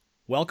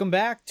Welcome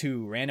back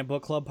to Random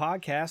Book Club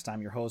Podcast.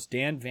 I'm your host,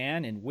 Dan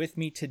Van, and with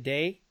me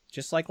today,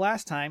 just like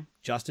last time,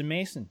 Justin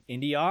Mason,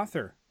 indie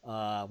author,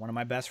 one of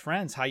my best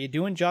friends. How you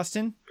doing,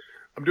 Justin?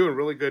 I'm doing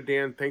really good,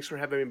 Dan. Thanks for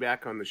having me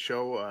back on the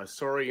show.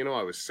 Sorry,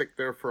 I was sick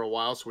there for a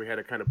while, so we had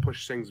to kind of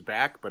push things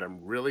back, but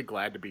I'm really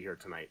glad to be here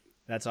tonight.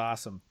 That's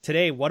awesome.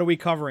 Today, what are we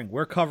covering?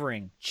 We're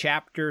covering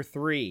Chapter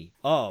 3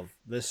 of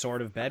The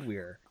Sword of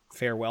Bedwyr.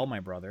 Farewell, my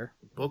brother.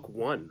 Book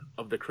 1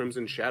 of The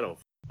Crimson Shadow.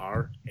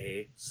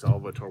 R.A.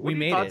 Salvatore. What are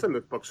your thoughts on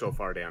this book so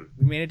far, Dan?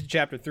 We made it to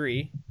Chapter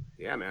 3.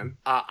 Yeah, man.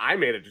 I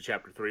made it to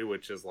Chapter 3,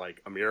 which is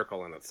like a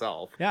miracle in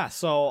itself. Yeah,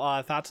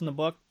 so thoughts on the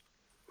book?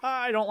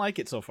 I don't like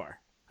it so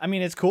far. I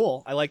mean, it's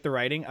cool. I like the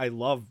writing. I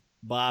love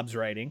Bob's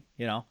writing,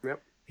 Yep.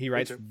 He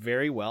writes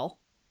very well.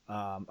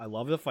 I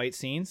love the fight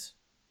scenes.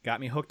 Got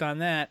me hooked on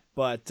that.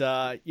 But,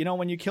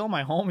 when you kill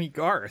my homie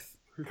Garth,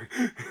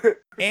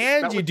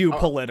 and you do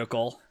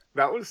political.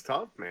 That was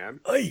tough, man.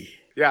 Oy.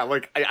 Yeah,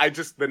 I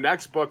just, the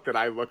next book that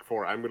I look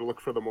for, I'm going to look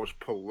for the most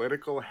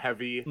political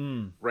heavy,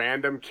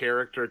 random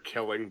character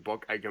killing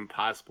book I can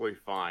possibly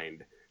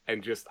find.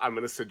 And I'm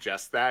going to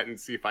suggest that and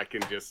see if I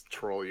can just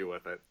troll you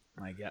with it.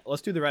 My God.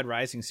 Let's do the Red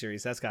Rising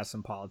series. That's got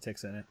some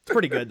politics in it. It's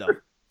pretty good, though.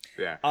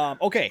 Yeah.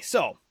 Okay,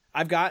 so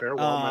I've got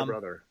my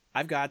brother.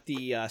 I've got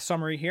the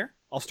summary here.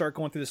 I'll start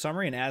going through the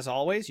summary, and as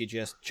always, you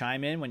just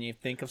chime in when you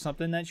think of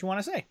something that you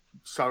want to say.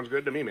 Sounds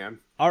good to me, man.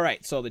 All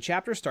right, so the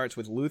chapter starts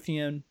with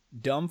Luthien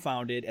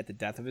dumbfounded at the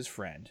death of his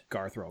friend,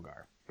 Garth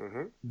Rogar.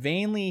 Mm-hmm.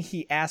 Vainly,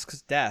 he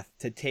asks Death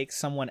to take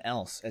someone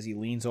else as he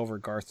leans over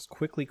Garth's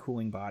quickly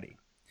cooling body.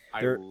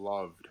 I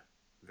loved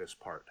this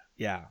part.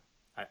 Yeah.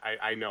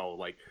 I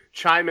know,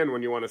 chime in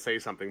when you want to say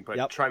something,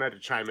 but try not to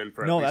chime in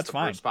for at least the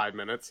first 5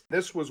 minutes.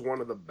 This was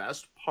one of the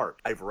best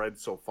parts I've read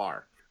so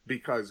far,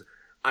 because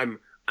I'm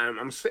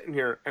sitting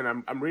here and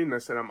I'm reading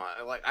this and I'm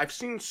like, I've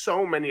seen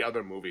so many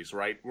other movies,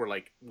 right? Where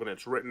when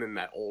it's written in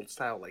that old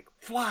style,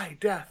 fly,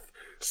 Death,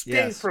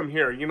 stay from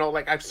here.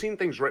 I've seen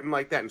things written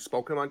like that and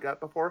spoken like that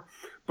before,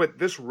 but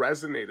this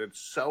resonated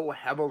so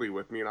heavily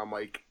with me. And I'm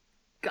like,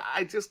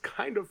 I just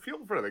kind of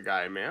feel for the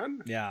guy,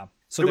 man. Yeah.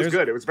 So it was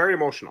good. It was very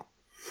emotional.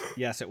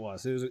 Yes, it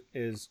was. It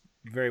was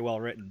very well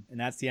written. And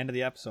that's the end of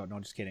the episode. No,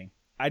 just kidding.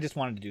 I just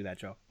wanted to do that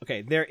joke.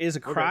 Okay, there is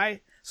a cry.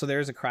 Okay. So there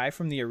is a cry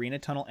from the arena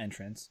tunnel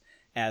entrance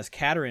as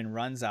Cadarin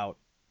runs out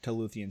to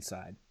Luthien's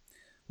side.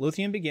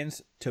 Luthien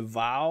begins to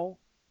vow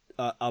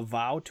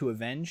to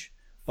avenge,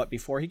 but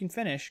before he can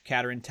finish,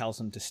 Cadarin tells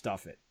him to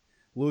stuff it.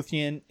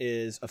 Luthien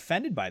is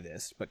offended by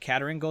this, but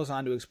Cadarin goes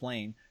on to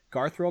explain,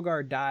 Garth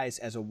Rogar dies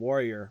as a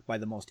warrior by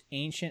the most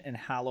ancient and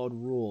hallowed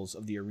rules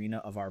of the arena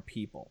of our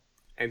people.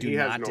 And he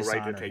has no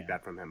right to take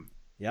that from him.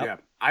 Yep. Yeah,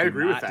 I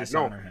agree with that.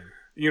 No,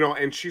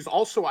 and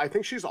I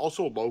think she's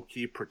also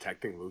low-key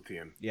protecting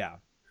Luthien. Yeah.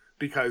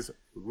 Because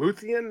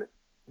Luthien,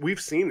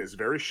 we've seen, is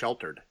very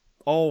sheltered.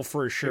 Oh,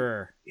 for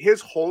sure.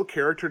 His whole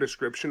character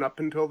description up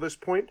until this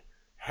point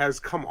has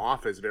come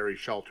off as very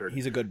sheltered.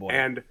 He's a good boy.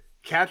 And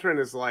Catherine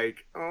is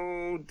like,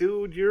 oh,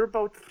 dude, you're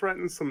about to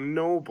threaten some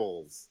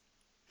nobles.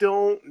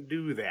 Don't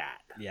do that.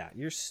 Yeah,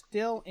 you're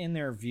still in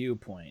their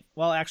viewpoint.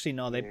 Well, actually,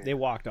 no, they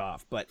walked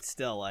off, but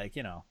still,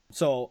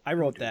 So I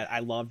wrote that I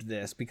loved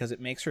this because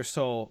it makes her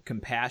so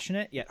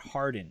compassionate yet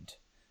hardened,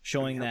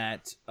 showing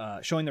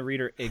the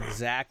reader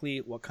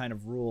exactly what kind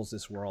of rules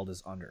this world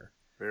is under.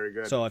 Very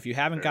good. So if you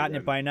haven't gotten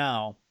it by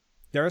now,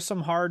 there are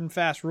some hard and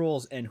fast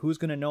rules, and who's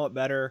going to know it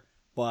better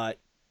but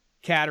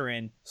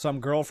Cadarin, some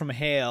girl from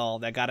Hale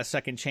that got a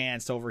second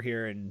chance over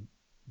here in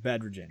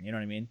Bedwyr. You know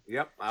what I mean?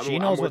 Yep. She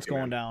knows what's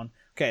going down.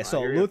 Okay,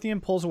 so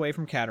Luthien pulls away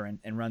from Cadarin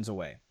and runs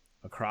away,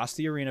 across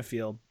the arena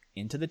field,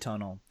 into the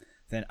tunnel,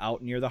 then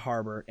out near the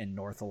harbor and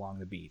north along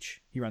the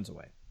beach. He runs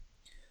away.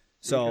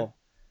 So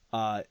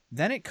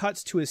then it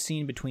cuts to a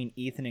scene between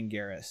Ethan and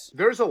Garrus.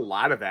 There's a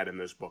lot of that in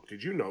this book.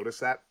 Did you notice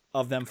that?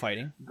 Of them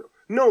fighting?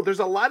 No, there's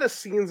a lot of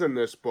scenes in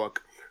this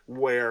book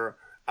where,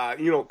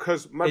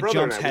 because my brother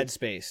jumps and I...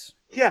 headspace.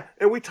 Yeah,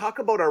 and we talk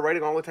about our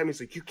writing all the time.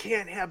 He's like, you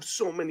can't have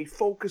so many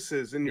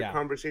focuses in your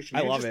conversation.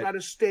 You just got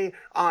to stay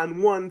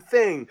on one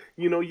thing.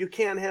 You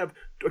can't have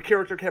a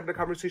character having a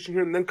conversation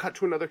here and then cut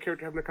to another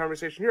character having a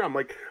conversation here. I'm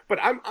like, but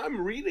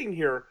I'm reading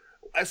here.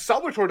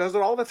 Salvatore does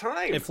it all the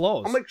time. It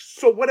flows. I'm like,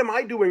 so what am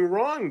I doing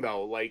wrong,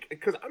 though?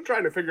 Because I'm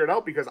trying to figure it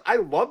out because I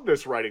love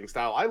this writing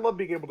style. I love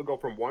being able to go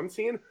from one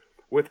scene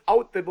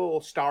without the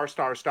little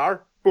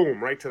star,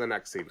 boom, right to the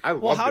next scene. I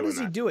love doing that. Well, how does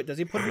he do it? Does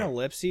he put an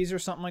ellipses or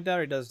something like that,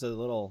 or he does the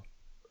little...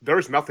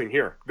 There's nothing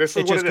here. This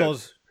is what it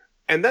is.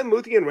 And then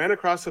Luthien ran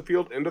across the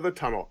field into the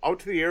tunnel, out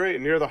to the area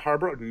near the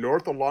harbor,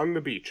 north along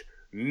the beach.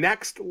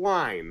 Next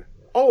line.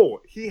 Oh,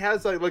 he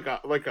has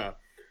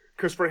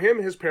because for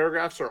him, his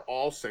paragraphs are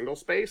all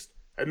single-spaced,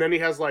 and then he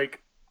has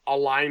a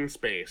line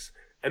space.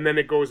 And then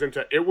it goes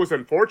into, it was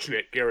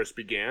unfortunate, Garrus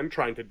began,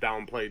 trying to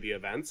downplay the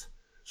events.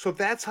 So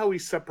that's how he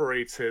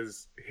separates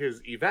his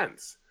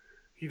events.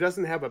 He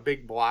doesn't have a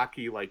big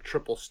blocky,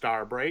 triple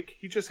star break.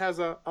 He just has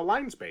a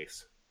line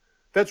space.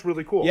 That's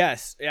really cool.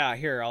 Yes. Yeah,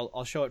 here,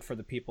 I'll show it for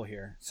the people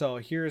here. So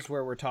here's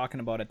where we're talking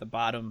about at the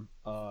bottom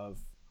of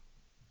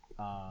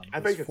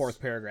this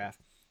fourth paragraph.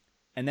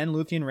 And then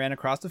Luthien ran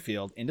across the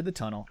field into the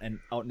tunnel and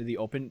out into the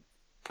open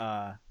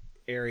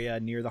area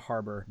near the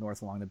harbor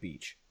north along the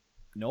beach.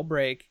 No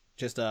break,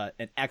 just an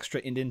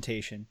extra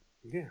indentation.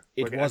 Yeah,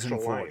 it was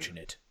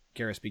unfortunate.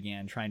 Garrus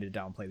began, trying to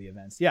downplay the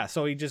events. Yeah,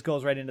 so he just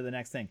goes right into the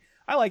next thing.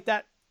 I like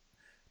that.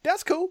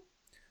 That's cool.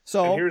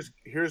 So and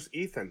here's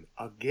Ethan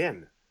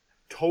again,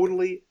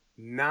 totally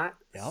not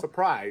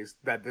surprised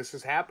that this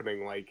is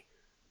happening. Like,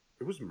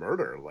 it was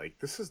murder. Like,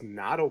 this is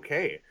not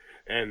okay.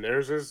 And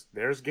there's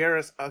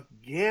Garrus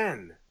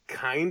again,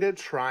 kind of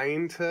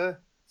trying to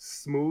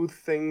smooth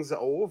things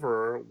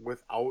over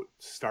without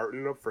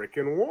starting a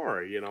freaking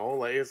war. You know,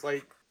 like it's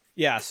like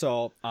yeah.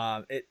 So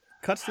it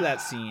cuts to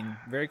that scene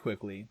very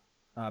quickly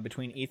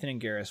between Ethan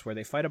and Garrus, where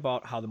they fight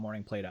about how the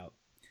morning played out.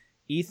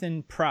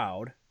 Ethan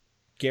proud,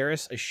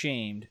 Garrus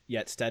ashamed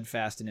yet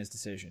steadfast in his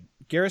decision.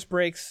 Garrus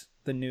breaks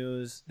the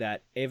news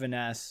that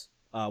Evaness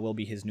will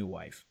be his new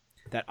wife.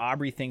 That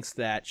Aubrey thinks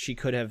that she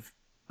could have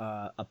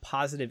a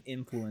positive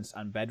influence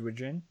on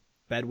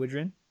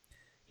Bedwydrin.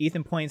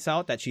 Ethan points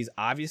out that she's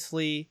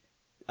obviously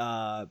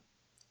has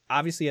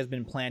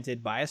been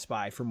planted by a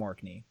spy for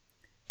Morkney.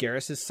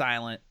 Garrus is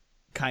silent,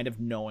 kind of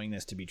knowing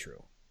this to be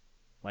true.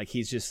 Like,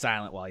 he's just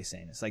silent while he's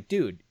saying this. Like,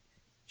 dude,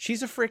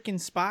 she's a freaking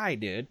spy,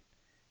 dude.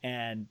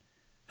 And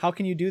how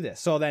can you do this?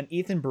 So then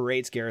Ethan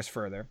berates Garrus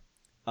further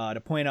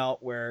to point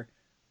out where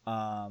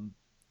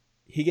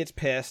he gets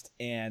pissed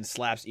and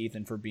slaps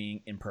Ethan for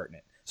being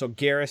impertinent. So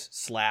Garrus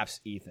slaps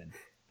Ethan,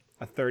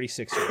 a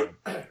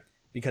 36-year-old,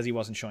 because he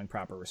wasn't showing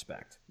proper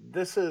respect.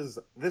 This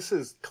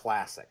is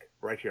classic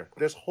right here.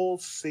 This whole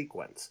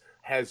sequence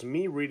has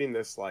me reading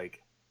this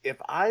like, if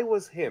I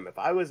was him, if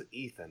I was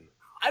Ethan,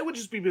 I would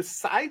just be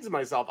besides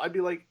myself. I'd be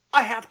like,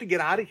 I have to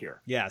get out of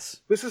here.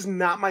 Yes. This is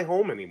not my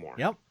home anymore.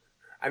 Yep.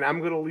 And I'm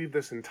going to leave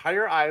this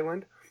entire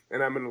island,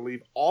 and I'm going to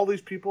leave all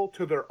these people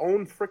to their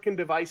own freaking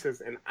devices,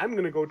 and I'm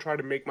going to go try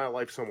to make my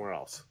life somewhere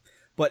else.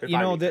 But, you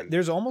know,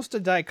 there's almost a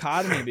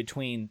dichotomy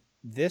between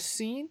this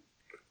scene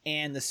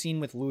and the scene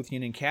with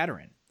Luthien and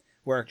Katerin,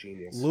 where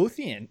genius.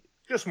 Luthien...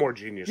 Just more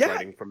genius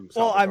writing from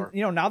Salvatore.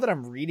 Well, now that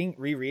I'm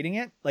rereading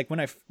it, like when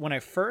I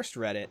first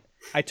read it,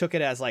 I took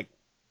it as like,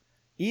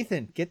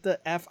 Ethan, get the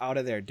F out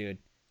of there, dude.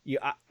 You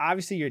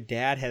obviously your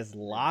dad has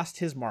lost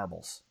his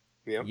marbles.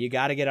 Yep. You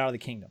got to get out of the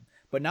kingdom.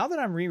 But now that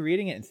I'm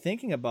rereading it and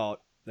thinking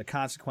about the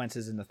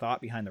consequences and the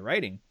thought behind the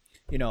writing,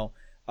 you know,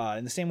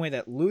 in the same way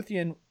that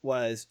Luthien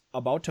was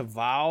about to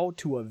vow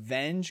to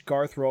avenge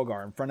Garth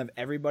Rogar in front of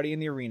everybody in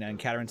the arena, and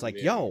Katerin's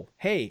like, yo,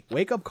 hey,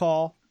 wake up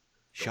call.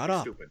 Shut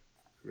up. Stupid.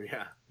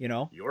 Yeah. You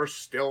know? You're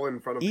still in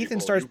front of Ethan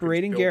people. starts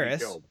berating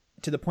Garrus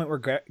to the point where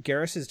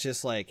Garrus is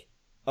just like,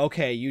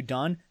 okay, you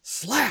done?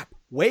 Slap!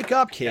 Wake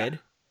up, kid.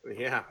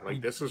 Yeah,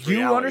 like this is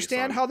reality, you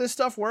understand how this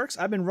stuff works?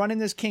 I've been running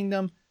this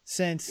kingdom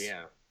since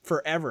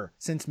forever.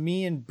 Since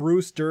me and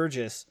Bruce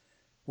Sturgis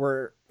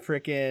were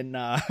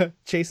freaking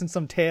chasing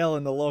some tail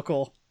in the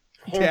local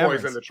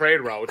homeboys in the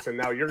trade routes, and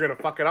now you're going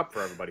to fuck it up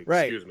for everybody.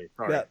 Right. Excuse me.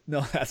 Sorry. Yeah,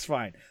 no, that's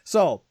fine.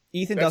 So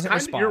Ethan doesn't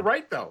respond. You're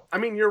right, though. I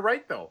mean, you're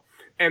right, though.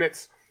 And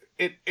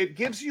it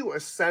gives you a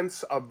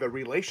sense of the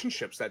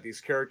relationships that these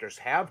characters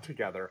have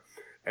together.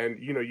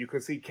 And, you know, you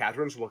can see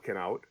Katerin's looking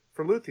out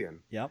for Luthien.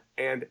 Yep.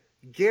 And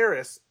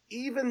Garrus,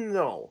 even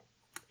though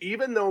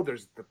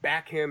there's the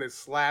backhanded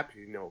slap,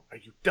 you know, are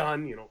you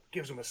done? You know,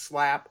 gives him a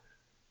slap.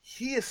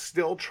 He is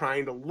still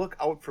trying to look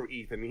out for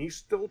Ethan. He's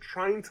still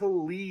trying to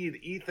lead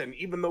Ethan,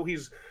 even though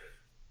he's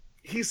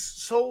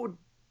so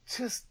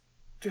just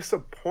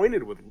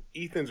disappointed with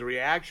Ethan's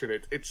reaction.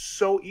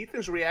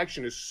 Ethan's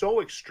reaction is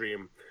so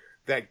extreme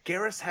that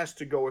Garrus has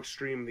to go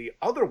extreme the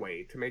other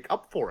way to make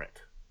up for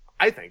it.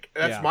 I think.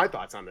 That's my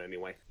thoughts on it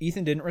anyway.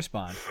 Ethan didn't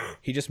respond.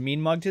 He just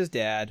mean-mugged his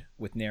dad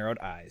with narrowed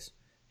eyes.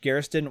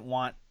 Garrus didn't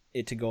want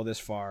it to go this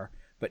far,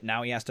 but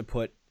now he has to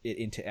put it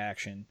into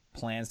action,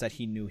 plans that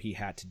he knew he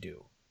had to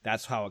do.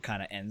 That's how it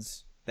kind of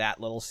ends,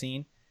 that little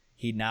scene.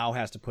 He now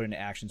has to put into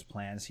actions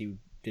plans he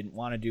didn't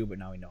want to do, but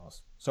now he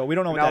knows. So we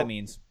don't know what that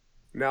means.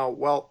 Now,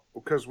 well,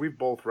 because we've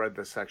both read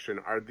this section,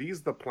 are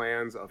these the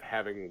plans of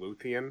having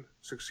Luthien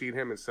succeed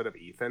him instead of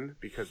Ethan?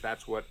 Because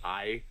that's what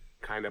I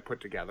kind of put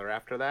together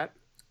after that.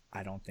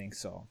 I don't think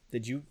so.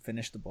 Did you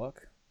finish the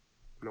book?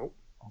 Nope.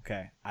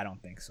 Okay, I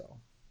don't think so.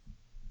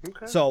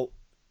 Okay. So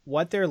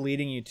what they're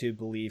leading you to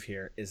believe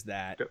here is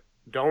that...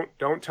 Don't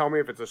tell me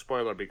if it's a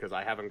spoiler, because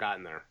I haven't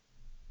gotten there.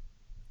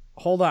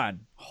 Hold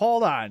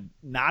on.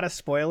 Not a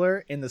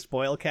spoiler in the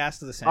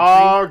Spoilcast of the Century.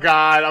 Oh,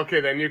 God. Okay,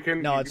 then you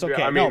can... No, it's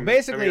okay.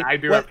 Basically, I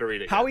do have to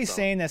read it. How he's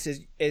saying this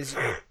is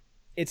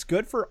it's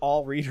good for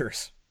all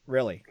readers,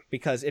 really.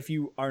 Because if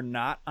you are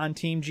not on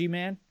Team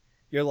G-Man,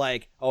 you're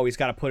like, oh, he's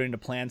got to put in to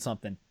plan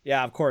something.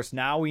 Yeah, of course,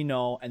 now we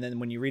know. And then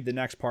when you read the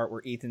next part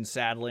where Ethan's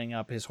saddling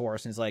up his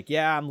horse and he's like,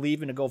 yeah, I'm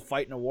leaving to go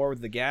fight in a war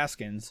with the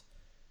Gaskins.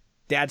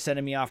 Dad's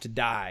sending me off to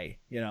die,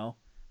 you know?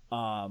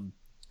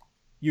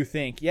 You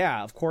think,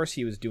 yeah, of course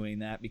he was doing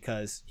that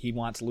because he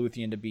wants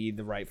Luthien to be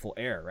the rightful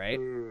heir, right?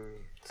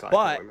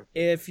 But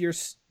if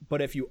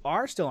you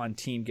are still on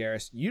Team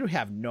Garrus, you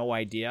have no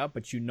idea,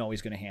 but you know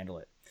he's going to handle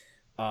it.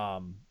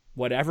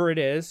 Whatever it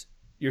is,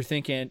 you're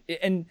thinking,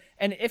 and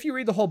if you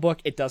read the whole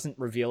book, it doesn't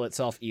reveal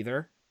itself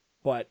either.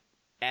 But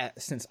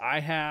since I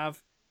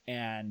have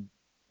and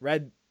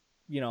read,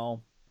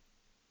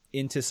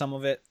 into some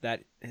of it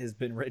that has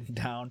been written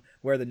down,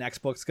 where the next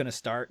book's going to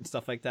start and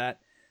stuff like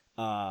that,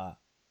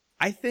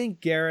 I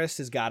think Garrus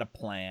has got a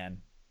plan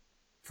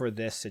for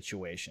this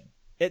situation.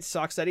 It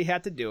sucks that he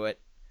had to do it,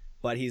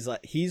 but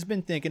he's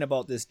been thinking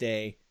about this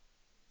day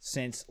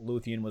since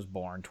Luthien was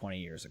born 20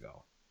 years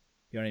ago.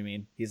 You know what I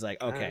mean? He's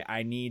like, okay,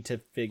 I need to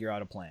figure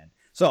out a plan.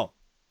 So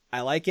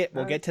I like it.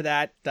 We'll get to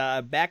that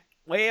back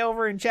way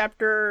over in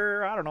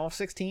chapter,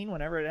 16,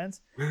 whenever it ends.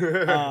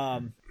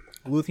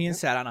 Luthien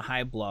sat on a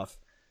high bluff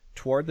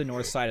toward the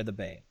north side of the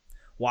bay,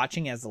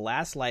 watching as the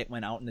last light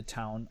went out in the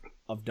town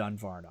of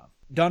Dunvarna.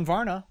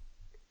 Dunvarna,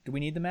 do we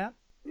need the map?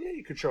 Yeah,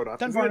 you could show it off.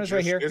 Dunvarna's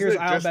right here. Here's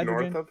Isle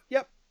Bedridden.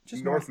 Yep.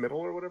 Just north middle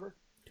or whatever.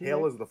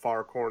 Hale is the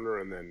far corner,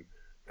 and then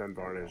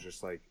Dunvarna is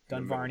just like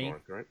Dunvarney,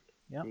 north, right?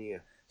 Yep. Yeah.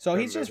 So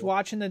he's just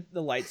watching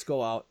the lights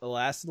go out. The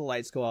last of the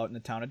lights go out in the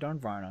town of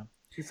Dunvarna.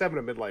 He's having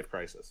a midlife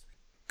crisis.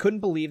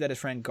 Couldn't believe that his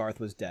friend Garth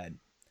was dead.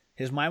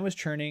 His mind was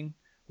churning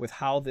with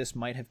how this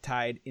might have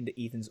tied into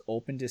Ethan's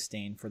open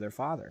disdain for their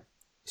father.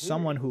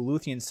 Someone who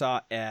Luthien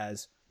saw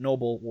as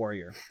noble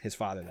warrior, his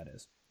father, that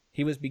is.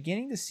 He was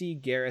beginning to see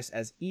Garrus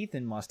as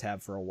Ethan must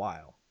have for a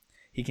while.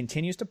 He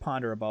continues to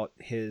ponder about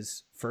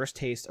his first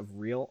taste of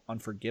real,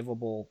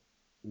 unforgivable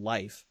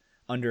life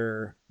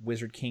under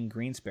Wizard King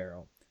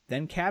Greensparrow.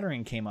 Then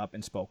Catelyn came up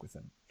and spoke with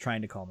him,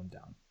 trying to calm him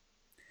down.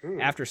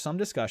 After some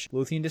discussion,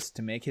 Luthien decided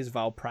to make his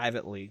vow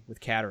privately with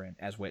Catelyn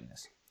as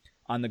witness.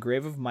 On the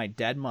grave of my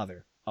dead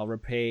mother, I'll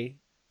repay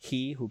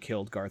he who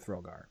killed Garth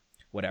Rogar.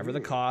 Whatever the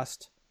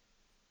cost,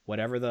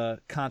 whatever the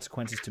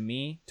consequences to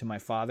me, to my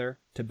father,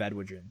 to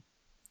Bedwydrin.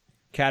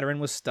 Catelyn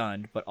was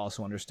stunned, but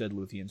also understood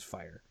Luthien's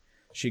fire.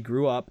 She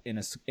grew up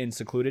in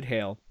secluded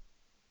Hale,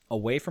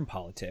 away from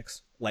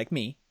politics, like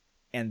me,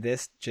 and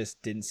this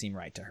just didn't seem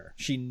right to her.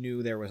 She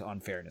knew there was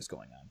unfairness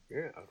going on.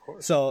 Yeah, of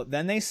course. So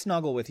then they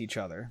snuggle with each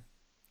other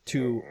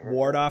to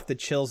ward off the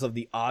chills of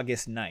the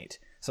August night.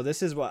 So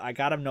this is what I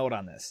got a note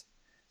on this.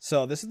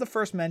 So this is the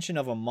first mention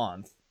of a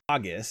month,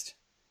 August,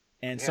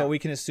 and so we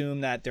can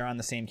assume that they're on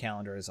the same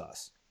calendar as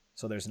us.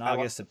 So there's an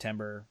August,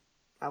 September.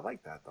 I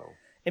like that though.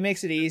 It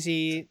makes it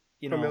easy.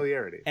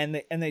 Familiarity. And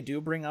they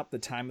do bring up the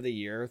time of the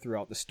year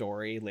throughout the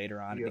story.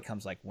 Later on, it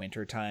becomes like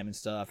winter time and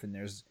stuff, and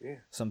there's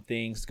some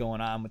things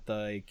going on with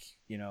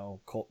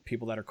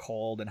people that are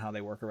cold and how they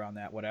work around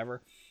that,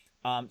 whatever.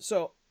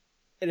 So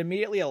it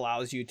immediately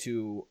allows you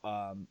to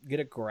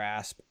get a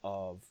grasp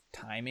of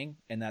timing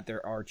and that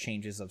there are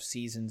changes of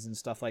seasons and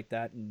stuff like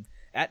that. And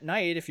at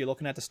night, if you're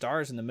looking at the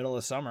stars in the middle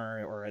of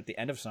summer or at the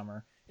end of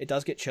summer, it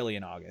does get chilly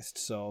in August.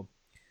 So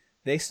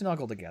they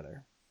snuggle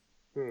together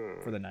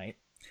for the night.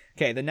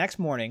 Okay, the next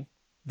morning,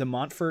 the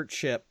Montfort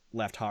ship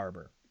left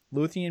harbor.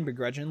 Luthien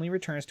begrudgingly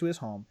returns to his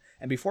home,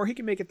 and before he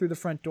can make it through the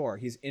front door,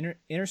 he's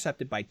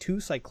intercepted by 2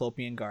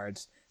 Cyclopean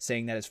guards,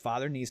 saying that his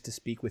father needs to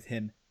speak with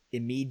him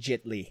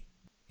immediately.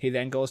 He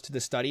then goes to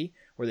the study,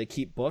 where they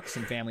keep books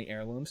and family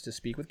heirlooms, to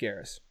speak with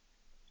Garrus.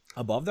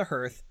 Above the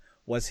hearth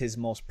was his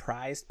most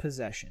prized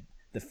possession,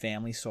 the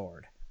family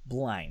sword,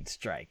 Blind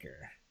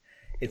Striker.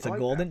 Its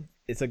golden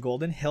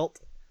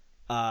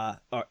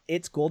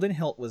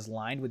hilt was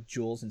lined with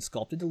jewels and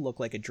sculpted to look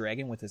like a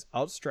dragon with his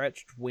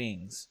outstretched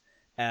wings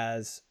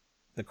as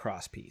the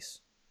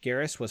crosspiece.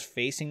 Garrus was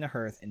facing the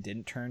hearth and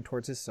didn't turn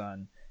towards his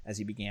son as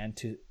he began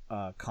to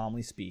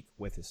calmly speak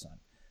with his son.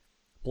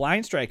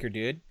 Blind Striker,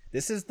 dude.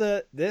 This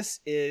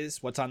is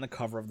what's on the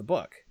cover of the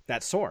book.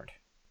 That sword.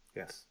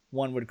 Yes.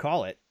 One would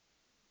call it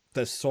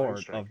the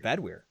sword of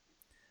Bedwyr,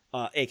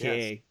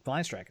 aka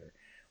Blind Striker.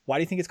 Why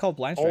do you think it's called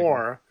Blind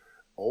Striker?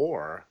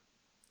 Or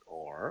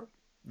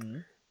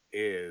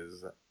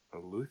is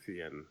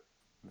Luthien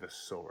the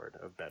sword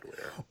of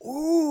Bedwyr?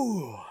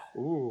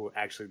 Ooh.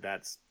 Actually,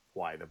 that's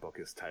why the book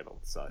is titled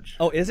such.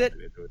 Oh, is it?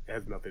 It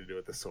has nothing to do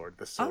with the sword.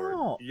 The sword.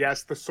 Oh.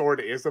 Yes, the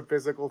sword is a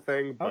physical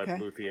thing, but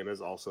Luthien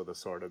is also the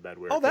sword of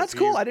Bedwyr. Oh, that's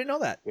cool. I didn't know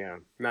that. Yeah,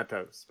 not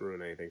to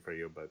ruin anything for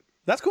you, but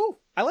that's cool.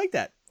 I like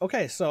that.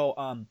 Okay,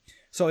 so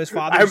his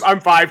father.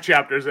 I'm 5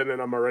 chapters in,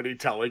 and I'm already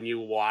telling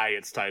you why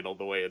it's titled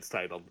the way it's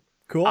titled.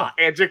 Cool.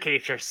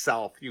 Educate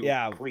yourself, you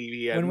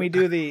plebeian. When we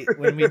do the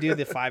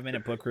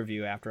 5-minute book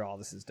review after all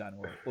this is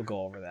done, we'll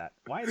go over that.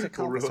 Why is it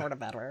called the Sword of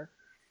Bedwyr?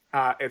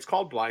 It's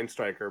called Blind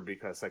Striker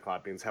because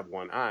Cyclopeans have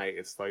one eye.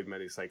 It slayed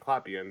many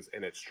Cyclopeans,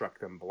 and it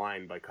struck them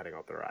blind by cutting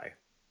out their eye.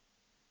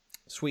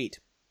 Sweet.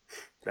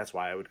 That's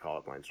why I would call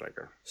it Blind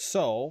Striker.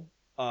 So,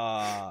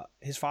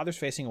 his father's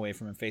facing away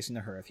from him, facing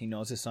the hearth. He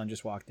knows his son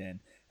just walked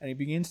in, and he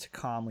begins to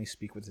calmly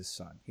speak with his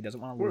son. He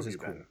doesn't want to lose his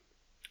cool.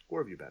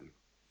 Where have you been?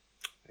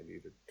 I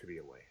needed to be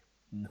away.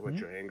 To let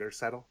your anger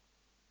settle.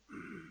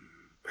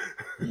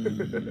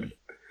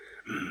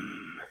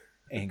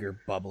 Anger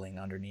bubbling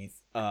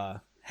underneath.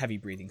 Heavy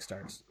breathing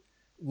starts.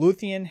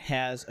 Luthien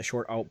has a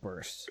short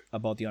outburst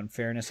about the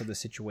unfairness of the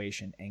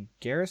situation, and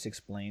Garrus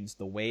explains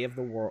the way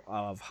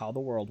of how the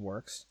world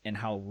works and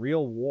how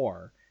real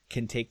war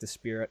can take the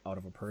spirit out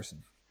of a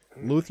person.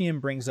 Luthien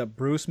brings up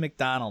Bruce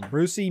McDonald,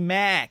 Brucey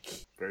Mac,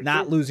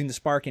 not losing the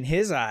spark in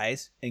his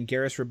eyes, and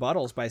Garrus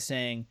rebuttals by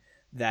saying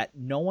that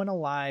no one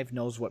alive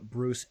knows what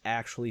Bruce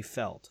actually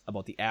felt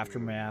about the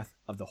aftermath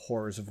of the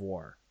horrors of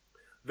war.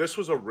 This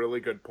was a really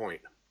good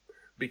point,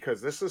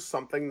 because this is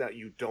something that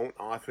you don't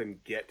often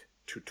get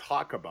to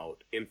talk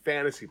about in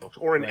fantasy books,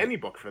 or in any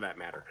book for that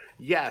matter.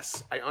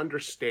 Yes, I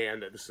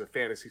understand that this is a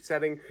fantasy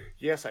setting.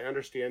 Yes, I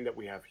understand that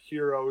we have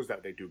heroes,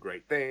 that they do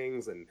great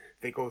things, and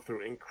they go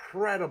through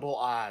incredible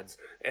odds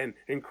and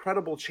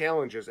incredible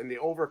challenges, and they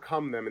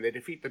overcome them, and they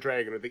defeat the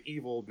dragon or the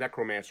evil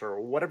necromancer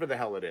or whatever the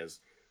hell it is.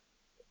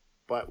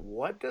 But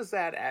what does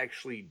that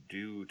actually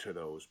do to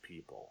those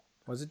people?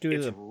 What does it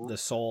do to the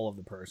soul of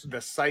the person?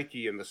 The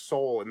psyche and the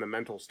soul and the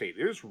mental state.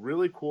 It is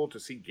really cool to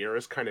see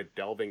Garrus kind of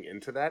delving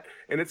into that.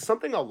 And it's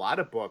something a lot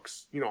of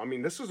books,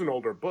 this is an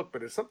older book,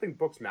 but it's something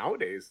books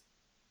nowadays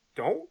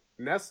don't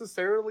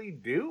necessarily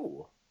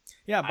do.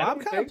 Yeah,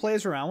 Bob kind of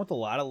plays around with a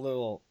lot of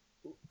little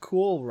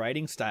cool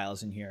writing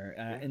styles in here.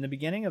 In the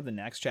beginning of the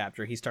next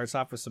chapter, he starts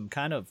off with some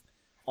kind of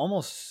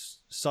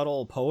almost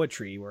subtle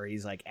poetry where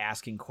he's like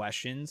asking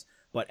questions,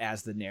 but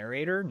as the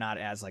narrator, not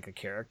as like a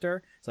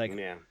character. It's like,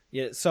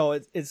 so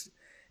it's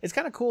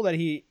kind of cool that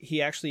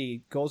he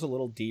actually goes a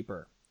little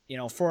deeper.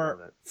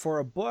 For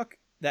a book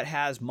that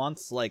has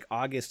months like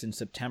August and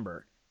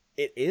September,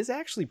 it is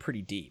actually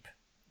pretty deep.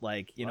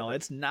 Like,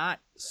 it's not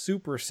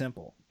super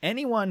simple.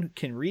 Anyone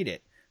can read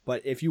it,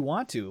 but if you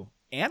want to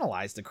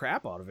analyze the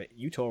crap out of it,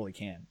 you totally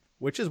can,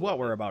 which is what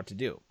we're about to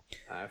do.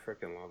 I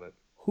freaking love it.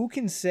 Who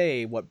can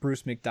say what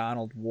Bruce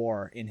McDonald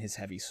wore in his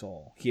heavy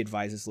soul? He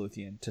advises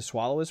Luthien to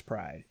swallow his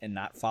pride and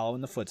not follow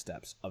in the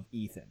footsteps of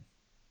Ethan.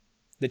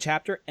 The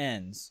chapter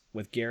ends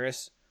with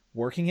Garrus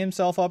working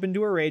himself up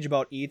into a rage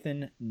about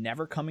Ethan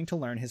never coming to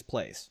learn his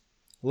place.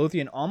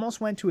 Luthien almost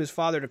went to his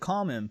father to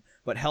calm him,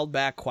 but held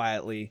back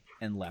quietly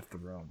and left the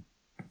room.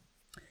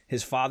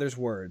 His father's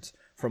words,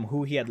 from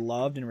who he had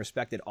loved and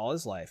respected all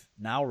his life,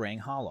 now rang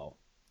hollow.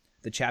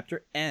 The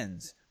chapter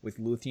ends with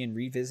Luthien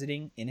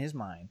revisiting in his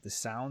mind the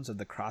sounds of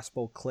the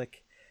crossbow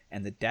click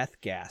and the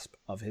death gasp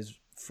of his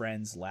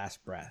friend's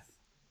last breath.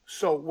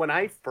 So when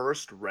I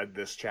first read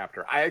this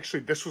chapter,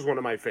 this was one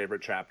of my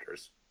favorite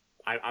chapters.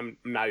 I'm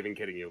not even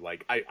kidding you.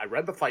 Like, I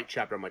read the fight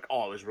chapter. I'm like,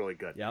 oh, it was really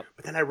good. Yep.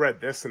 But then I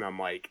read this and I'm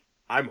like,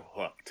 I'm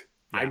hooked.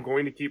 Yeah. I'm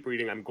going to keep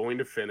reading. I'm going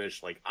to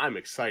finish. Like, I'm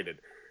excited.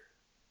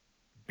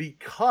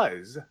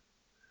 Because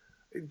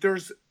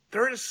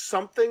there is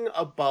something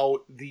about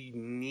the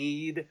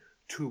need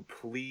to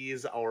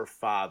please our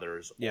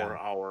fathers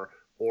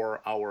or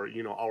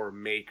our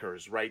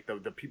makers, right?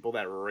 The people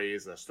that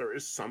raise us. There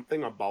is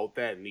something about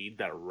that need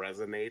that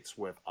resonates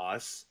with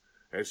us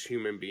as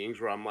human beings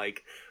where I'm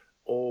like,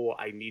 oh,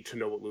 I need to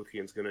know what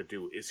Luthien's going to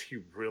do. Is he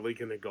really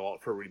going to go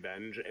out for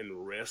revenge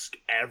and risk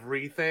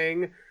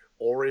everything?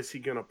 Or is he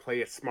going to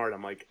play it smart?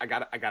 I'm like, I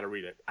gotta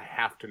read it. I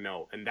have to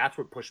know. And that's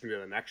what pushed me to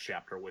the next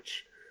chapter,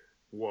 which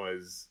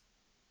was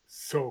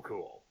so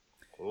cool.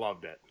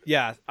 Loved it.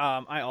 Yeah.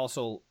 I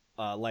also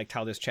liked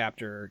how this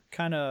chapter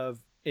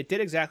it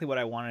did exactly what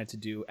I wanted it to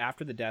do.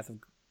 After the death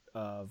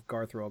of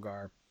Garth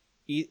Rogar,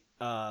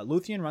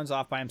 Luthien runs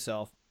off by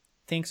himself,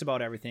 thinks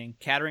about everything.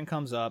 Catelyn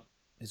comes up.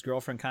 His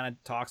girlfriend kind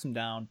of talks him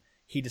down.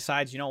 He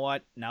decides, you know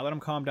what? Now that I'm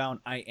calmed down,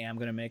 I am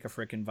going to make a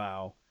freaking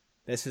vow.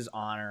 This is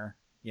honor.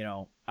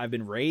 I've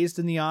been raised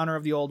in the honor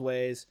of the old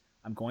ways.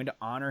 I'm going to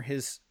honor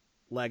his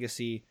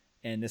legacy,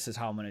 and this is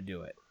how I'm going to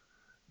do it.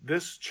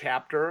 This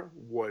chapter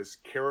was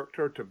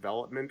character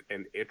development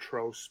and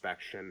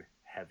introspection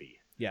heavy.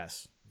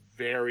 Yes.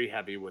 Very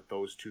heavy with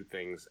those two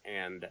things,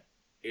 and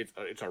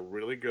it's a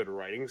really good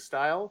writing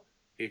style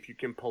if you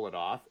can pull it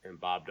off, and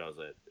Bob does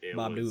it. It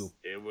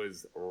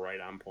was right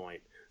on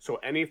point. So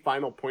any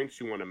final points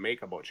you want to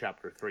make about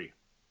chapter 3?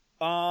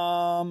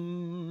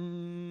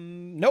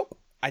 Nope.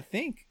 I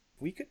think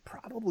we could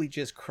probably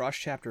just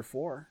crush chapter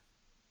 4.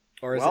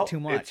 Or is it too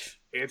much?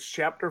 It's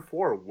chapter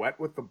 4, wet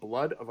with the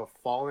blood of a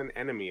fallen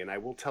enemy. And I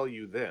will tell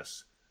you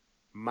this,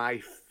 my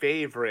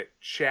favorite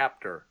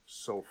chapter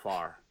so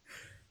far.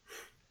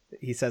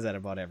 He says that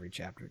about every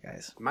chapter,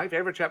 guys. My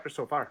favorite chapter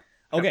so far.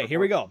 Okay, here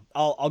we go.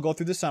 I'll go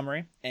through the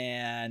summary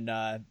and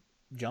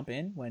jump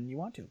in when you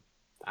want to.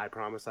 I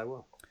promise I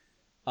will.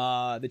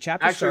 The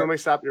chapter Actually, let me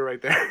stop you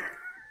right there.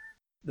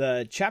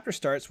 The chapter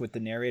starts with the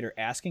narrator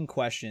asking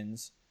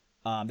questions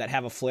that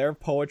have a flair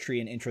of poetry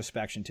and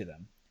introspection to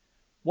them.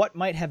 What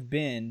might have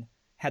been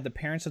had the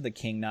parents of the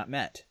king not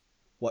met?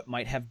 What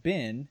might have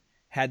been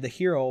had a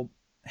hero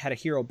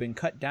been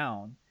cut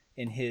down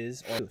in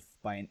his youth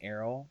by an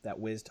arrow that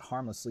whizzed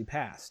harmlessly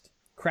past,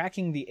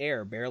 cracking the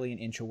air barely an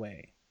inch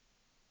away?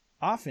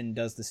 Often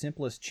does the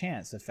simplest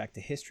chance affect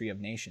the history of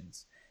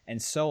nations, and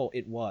so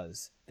it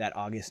was that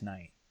August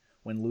night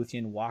when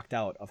Luthien walked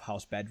out of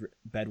House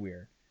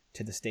Bedwyr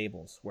to the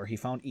stables, where he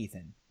found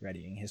Ethan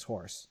readying his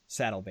horse,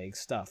 saddlebags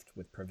stuffed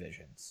with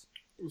provisions.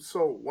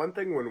 So one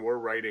thing when we're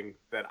writing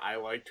that I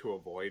like to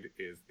avoid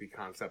is the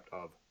concept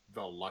of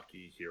the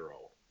lucky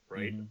hero,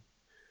 right? Mm-hmm.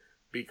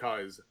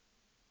 Because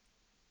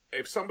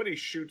if somebody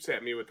shoots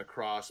at me with a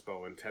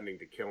crossbow intending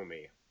to kill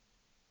me,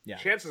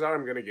 chances are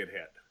I'm going to get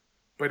hit.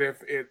 But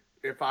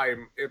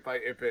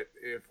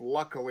if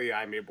luckily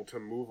I'm able to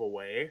move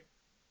away.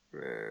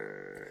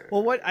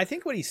 Well, what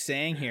he's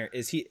saying here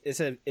is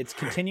it's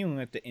continuing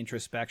with the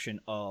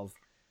introspection of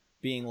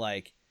being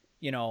like,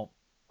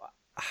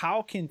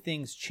 how can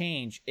things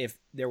change if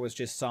there was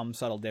just some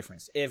subtle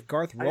difference? If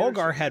Garth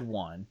Rogar had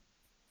won,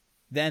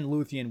 then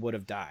Luthien would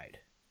have died.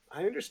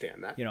 I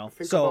understand that.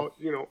 About,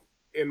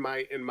 in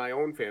my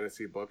own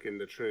fantasy book, in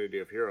the Trinity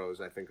of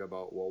Heroes, I think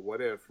about, well,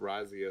 what if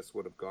Razius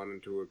would have gone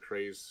into a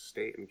crazed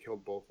state and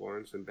killed both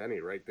Lawrence and Benny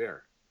right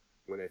there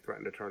when they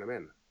threatened to turn him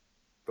in?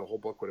 The whole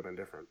book would have been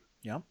different.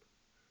 Yep.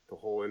 The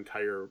whole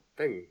entire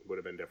thing would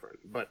have been different.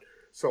 But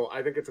so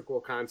I think it's a cool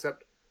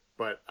concept,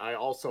 but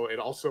it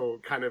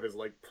also kind of is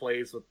like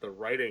plays with the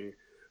writing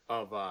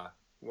of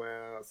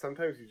well,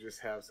 sometimes you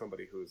just have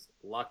somebody who's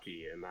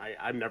lucky, and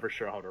I'm never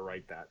sure how to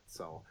write that.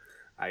 So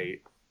I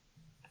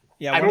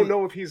don't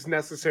know if he's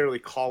necessarily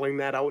calling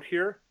that out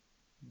here,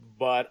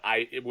 but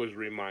it was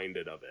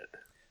reminded of it.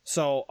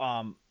 So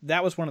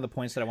that was one of the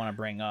points that I want to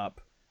bring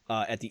up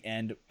at the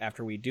end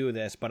after we do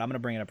this, but I'm going to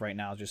bring it up right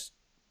now just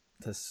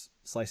to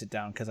slice it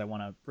down because I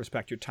want to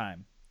respect your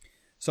time.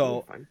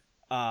 So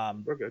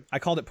we're good. I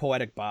called it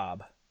Poetic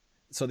Bob.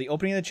 So the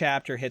opening of the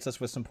chapter hits us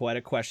with some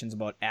poetic questions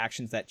about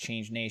actions that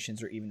change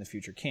nations or even the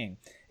future king.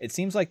 It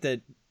seems like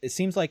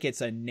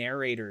it's a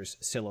narrator's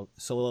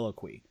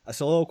soliloquy. A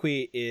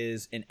soliloquy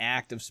is an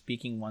act of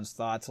speaking one's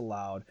thoughts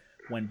aloud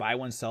when by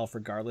oneself,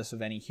 regardless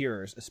of any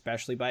hearers,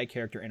 especially by a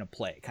character in a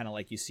play, kind of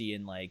like you see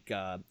in like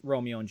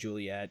Romeo and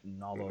Juliet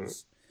and all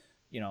those,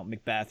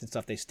 Macbeth and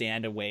stuff. They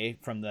stand away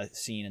from the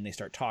scene and they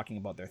start talking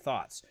about their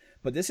thoughts.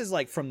 But this is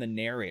like from the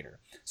narrator.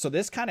 So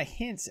this kind of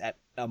hints at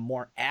a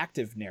more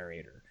active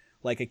narrator.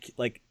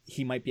 Like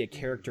he might be a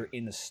character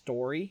in the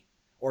story,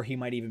 or he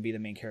might even be the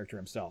main character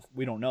himself.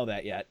 We don't know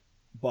that yet,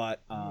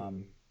 but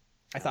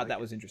I thought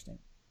that was interesting.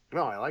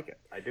 No, I like it.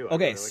 I do.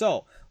 Okay,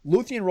 so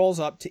Luthien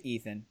rolls up to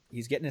Ethan.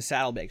 He's getting his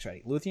saddlebags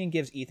ready. Luthien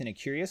gives Ethan a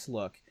curious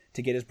look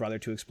to get his brother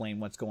to explain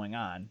what's going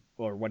on,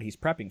 or what he's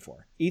prepping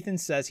for. Ethan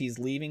says he's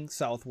leaving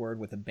southward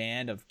with a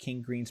band of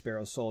King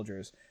Greensparrow's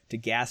soldiers to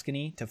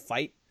Gascony to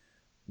fight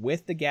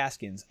with the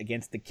Gascons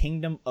against the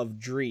Kingdom of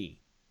Dree.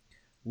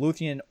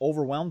 Luthien,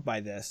 overwhelmed by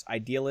this,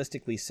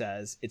 idealistically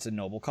says it's a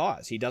noble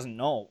cause. He doesn't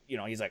know,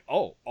 he's like,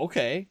 oh,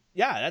 okay,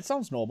 yeah, that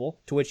sounds noble.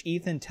 To which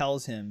Ethan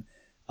tells him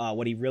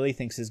what he really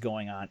thinks is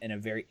going on in a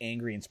very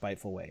angry and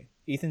spiteful way.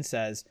 Ethan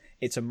says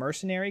it's a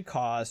mercenary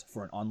cause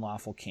for an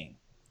unlawful king.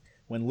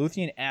 When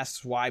Luthien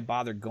asks why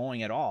bother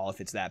going at all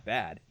if it's that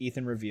bad,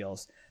 Ethan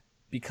reveals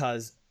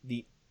because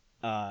the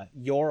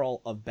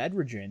Jarl of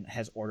Bedreddin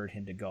has ordered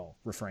him to go,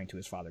 referring to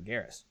his father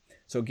Garrus.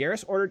 So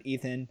Garrus ordered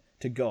Ethan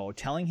to go,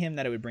 telling him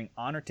that it would bring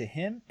honor to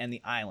him and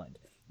the island.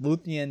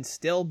 Luthien,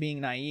 still being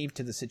naive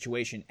to the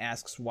situation,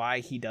 asks why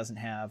he doesn't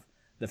have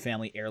the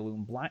family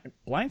heirloom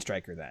blind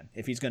striker then,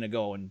 if he's going to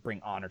go and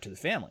bring honor to the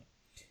family.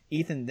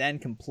 Ethan then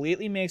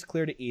completely makes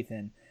clear to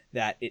Ethan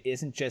that it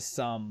isn't just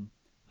some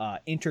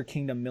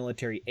inter-kingdom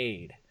military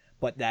aid,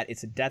 but that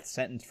it's a death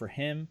sentence for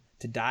him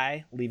to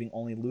die, leaving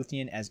only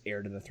Luthien as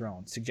heir to the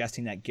throne,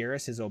 suggesting that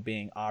Garrus is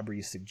obeying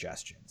Aubrey's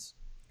suggestions.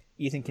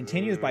 Ethan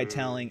continues by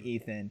telling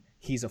Ethan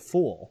he's a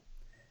fool,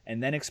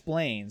 and then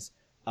explains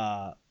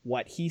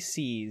what he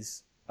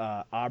sees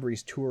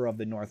Aubrey's tour of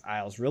the North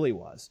Isles really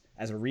was,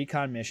 as a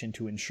recon mission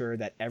to ensure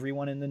that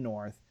everyone in the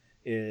north,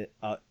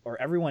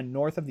 or everyone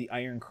north of the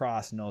Iron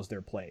Cross, knows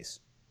their place.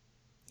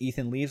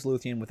 Ethan leaves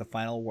Luthien with a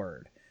final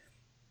word.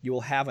 You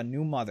will have a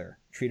new mother.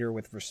 Treat her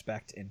with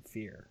respect and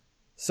fear.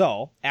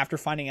 So, after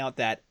finding out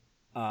that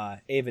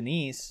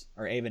Avenese,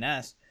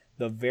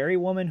 the very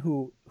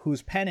woman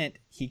whose pennant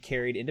he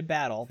carried into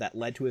battle that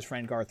led to his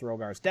friend Garth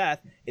Rogar's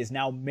death, is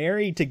now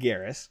married to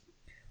Garrus,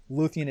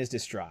 Luthien is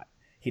distraught.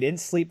 He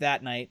didn't sleep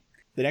that night.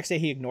 The next day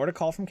he ignored a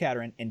call from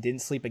Cadarin and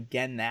didn't sleep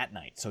again that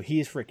night, so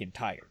he's freaking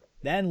tired.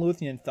 Then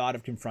Luthien thought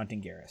of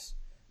confronting Garrus,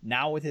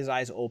 now with his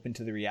eyes open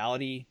to the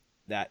reality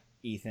that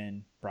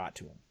Ethan brought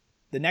to him.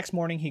 The next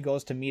morning he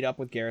goes to meet up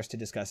with Garrus to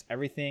discuss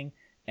everything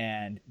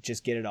and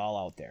just get it all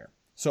out there.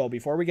 So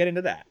before we get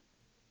into that,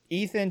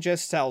 Ethan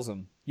just tells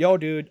him, yo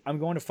dude, I'm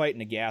going to fight in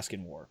the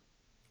Gascon War.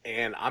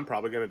 And I'm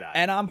probably going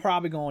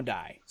to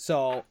die.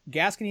 So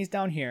Gascony's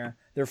down here.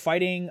 They're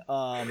fighting...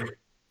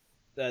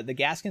 The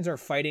Gascons are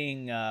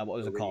fighting, what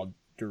was it called?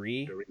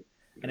 Dree?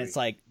 And it's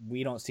like,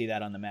 we don't see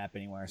that on the map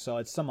anywhere. So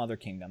it's some other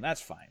kingdom.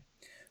 That's fine.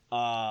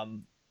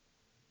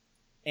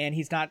 And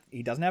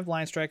he doesn't have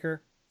Blind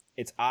Striker.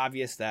 It's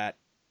obvious that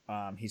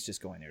he's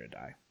just going there to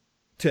die.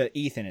 To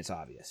Ethan, it's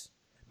obvious.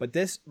 But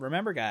this,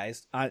 remember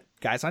guys on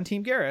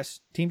Team Garrus,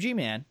 Team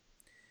G-Man,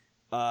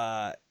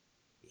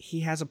 he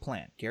has a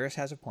plan. Garrus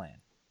has a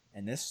plan.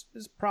 And this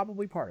is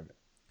probably part of it.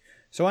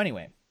 So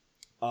anyway,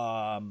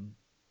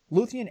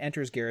 Luthien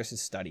enters Garrus'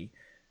 study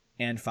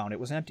and found it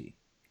was empty.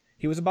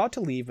 He was about to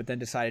leave, but then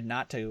decided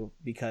not to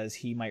because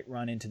he might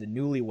run into the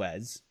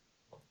newlyweds,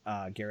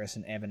 Garrus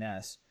and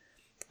Avenese,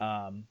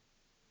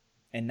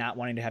 and not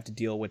wanting to have to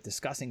deal with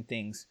discussing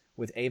things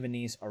with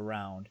Avenese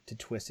around to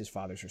twist his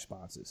father's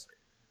responses.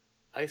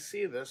 I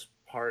see this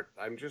part,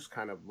 I'm just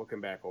kind of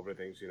looking back over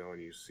things,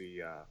 and you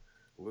see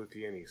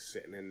Luthien, he's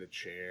sitting in the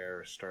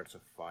chair, starts a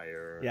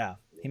fire. Yeah,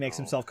 he makes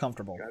himself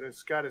comfortable.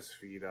 Got his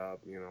feet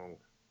up,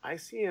 I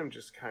see him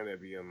just kind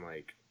of being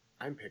like,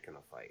 I'm picking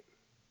a fight.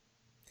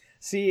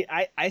 See,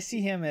 I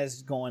see him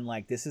as going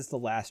like, this is the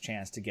last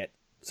chance to get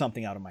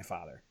something out of my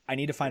father. I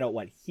need to find out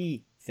what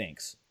he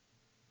thinks,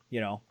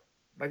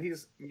 But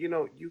he's,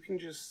 you can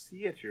just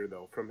see it here,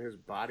 though, from his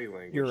body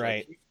language. You're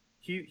right.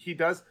 He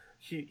does,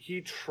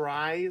 he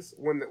tries,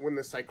 when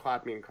the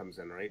Cyclopean comes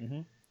in, right?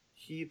 Mm-hmm.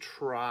 He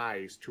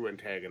tries to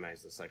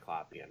antagonize the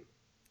Cyclopean.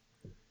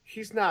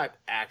 He's not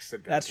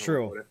accidental. That's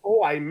true.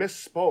 Oh, I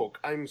misspoke.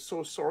 I'm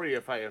so sorry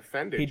if I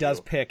offended you. He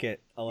does pick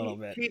it a little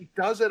bit. He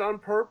does it on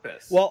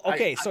purpose. Well,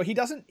 okay, so he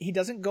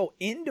doesn't go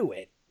into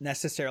it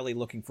necessarily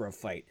looking for a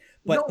fight,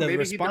 but the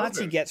response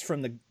he gets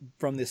from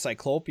the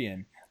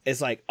Cyclopean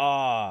is like,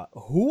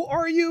 who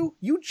are you?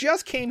 You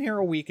just came here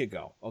a week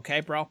ago, okay,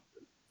 bro?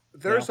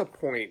 There's a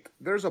point,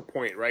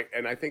 right?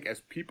 And I think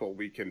as people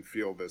we can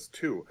feel this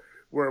too,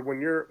 where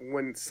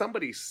when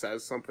somebody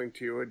says something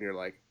to you and you're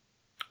like,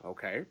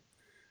 okay,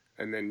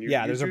 and then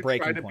there's a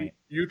breaking point.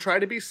 You try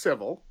to be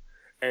civil,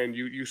 and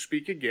you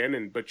speak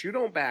again, but you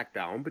don't back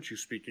down, but you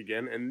speak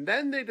again, and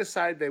then they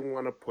decide they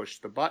want to push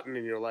the button,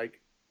 and you're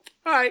like,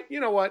 all right, you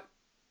know what?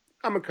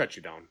 I'm gonna cut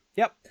you down.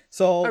 Yep.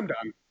 So I'm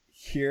done.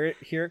 Here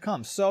it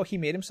comes. So he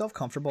made himself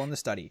comfortable in the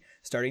study,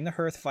 starting the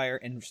hearth fire,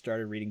 and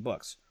started reading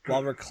books.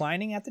 While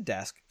reclining at the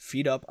desk,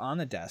 feet up on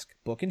the desk,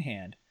 book in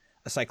hand,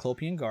 a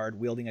Cyclopean guard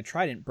wielding a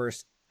trident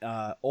bursts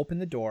open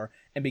the door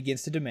and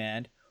begins to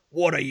demand,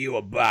 "What are you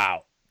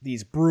about?"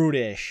 These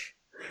brutish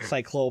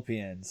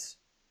Cyclopeans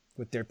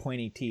with their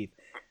pointy teeth.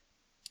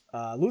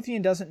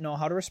 Luthien doesn't know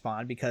how to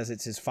respond because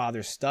it's his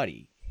father's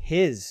study.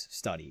 His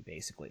study,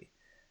 basically.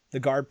 The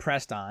guard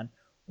pressed on.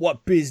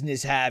 "What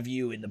business have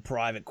you in the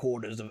private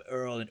quarters of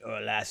Earl and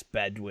Earless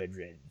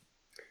Bedwidden?"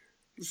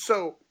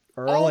 So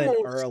Earl and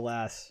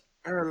Earless.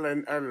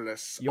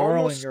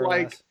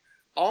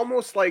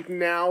 Almost like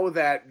now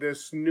that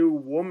this new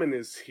woman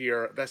is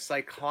here, the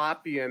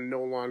Cyclopean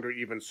no longer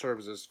even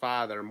serves his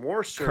father,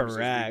 more serves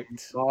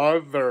his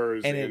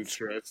mother's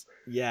interests.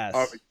 Yes.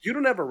 You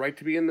don't have a right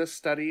to be in this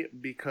study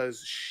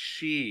because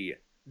she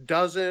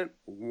doesn't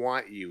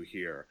want you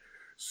here.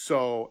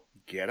 So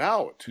get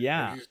out.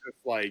 Yeah. And he's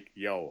just like,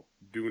 yo,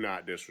 do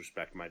not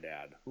disrespect my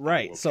dad.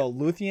 Right. So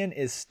Luthien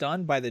is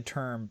stunned by the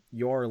term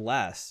 "your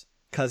less"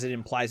 because it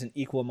implies an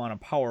equal amount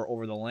of power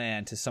over the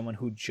land to someone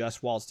who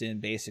just waltzed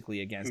in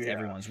basically against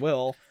everyone's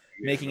will,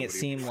 making it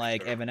seem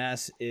like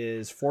Evaness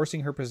is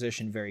forcing her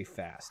position very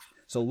fast.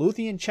 So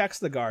Luthien checks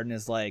the guard and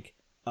is like,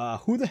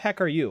 who the heck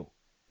are you?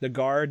 The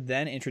guard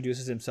then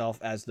introduces himself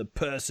as the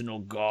personal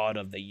guard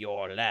of the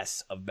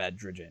Yorless of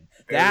Bedridden.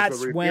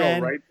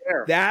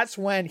 That's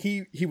when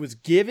he was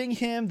giving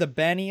him the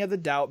Benny of the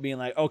doubt, being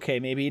like, okay,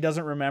 maybe he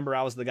doesn't remember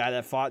I was the guy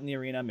that fought in the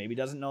arena. Maybe he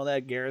doesn't know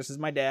that Garrus is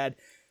my dad.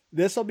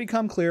 This will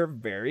become clear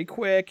very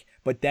quick,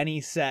 but then he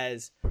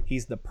says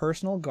he's the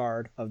personal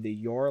guard of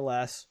the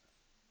Yorless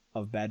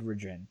of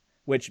Bedridden,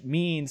 which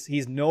means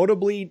he's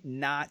notably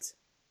not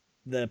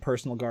the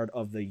personal guard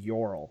of the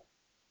Yorl,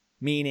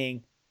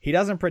 meaning he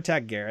doesn't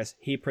protect Garrus,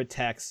 he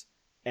protects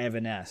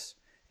Evaness,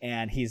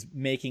 and he's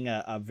making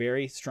a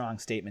very strong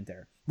statement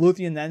there.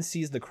 Luthien then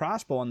sees the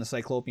crossbow on the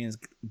Cyclopean's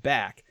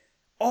back.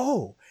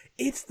 Oh,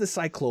 it's the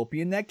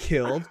Cyclopean that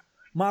killed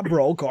my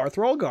bro Garth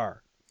Rolgar.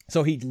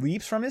 So he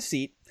leaps from his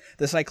seat.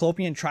 The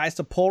Cyclopean tries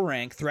to pull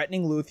rank,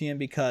 threatening Luthien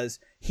because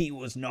he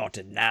was not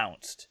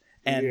announced,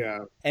 and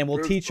will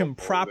teach him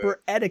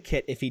proper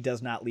etiquette if he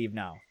does not leave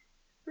now.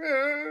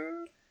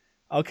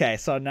 Okay,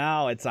 so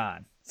now it's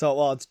on.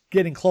 So, it's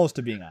getting close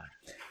to being on.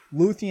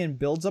 Luthien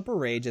builds up a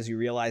rage as he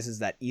realizes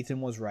that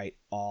Ethan was right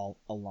all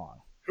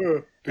along.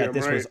 That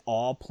this was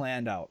all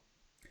planned out.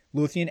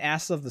 Luthien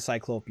asks of the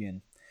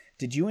Cyclopean,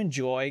 "Did you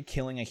enjoy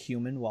killing a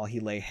human while he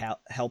lay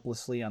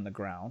helplessly on the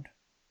ground?"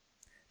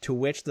 To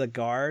which the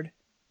guard,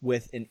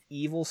 with an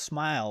evil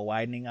smile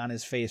widening on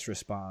his face,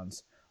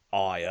 responds,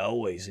 "I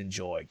always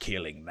enjoy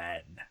killing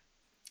men."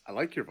 I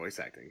like your voice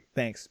acting.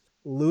 Thanks.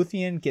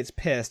 Luthien gets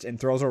pissed and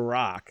throws a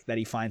rock that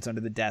he finds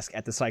under the desk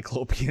at the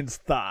Cyclopean's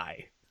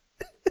thigh.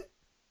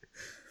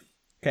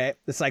 Okay,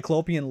 the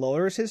Cyclopean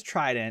lowers his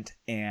trident,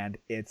 and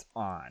it's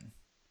on.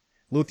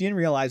 Luthien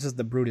realizes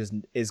the brute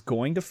is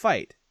going to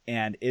fight,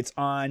 and it's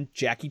on.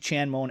 Jackie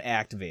Chan mode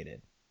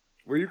activated.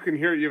 Well, you can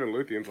hear even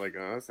Luthien's like,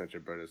 "Oh, that's not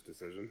your brother's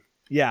decision."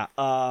 Yeah.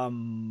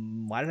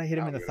 Why did I hit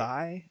him in the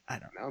thigh? I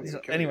don't know. So,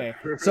 anyway,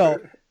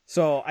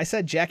 so I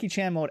said Jackie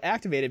Chan mode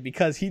activated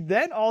because he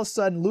then all of a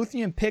sudden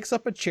Luthien picks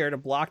up a chair to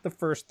block the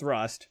first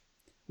thrust,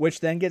 which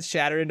then gets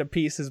shattered into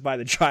pieces by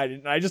the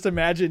trident. And I just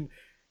imagine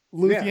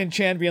Luthien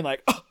Chan being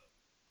like, "Oh,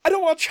 I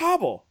don't want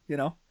trouble,"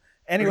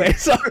 Anyway,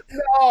 so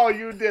no,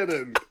 you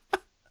didn't.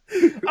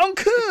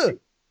 Uncle.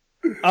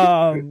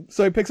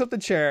 So he picks up the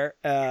chair,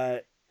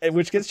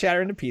 which gets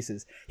shattered into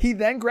pieces. He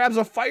then grabs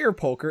a fire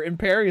poker and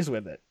parries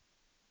with it.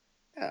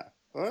 Yeah,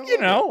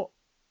 well,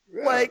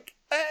 like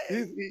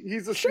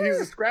he's a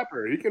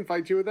scrapper. He can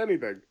fight you with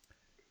anything.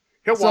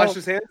 He'll wash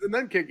his hands and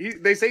then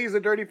kick. They say he's a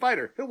dirty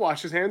fighter. He'll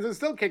wash his hands and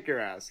still kick your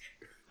ass.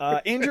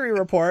 Injury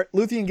report: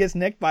 Luthien gets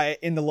nicked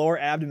in the lower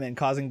abdomen,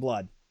 causing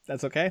blood.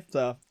 That's okay.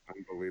 So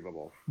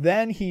unbelievable.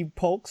 Then he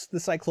pokes the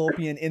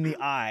Cyclopean in the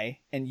eye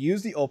and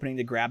used the opening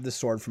to grab the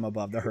sword from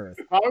above the hearth.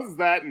 How is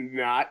that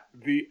not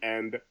the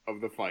end of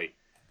the fight?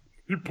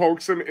 He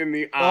pokes him in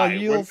the eye. Well,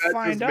 you'll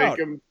find out.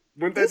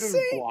 Wouldn't that just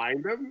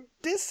blind him?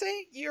 This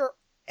ain't your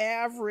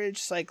average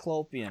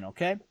Cyclopean,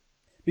 okay?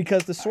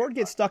 Because the sword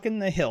gets stuck in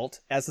the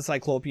hilt as the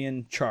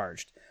Cyclopean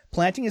charged.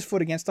 Planting his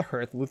foot against the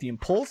hearth, Luthien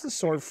pulls the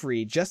sword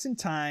free just in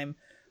time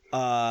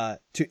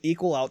to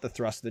equal out the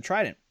thrust of the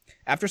trident.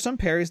 After some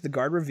parries, the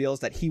guard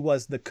reveals that he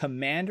was the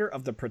commander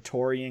of the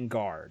Praetorian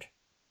Guard.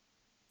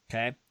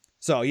 Okay?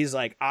 So he's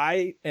like,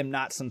 I am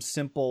not some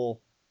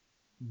simple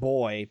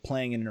boy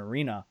playing in an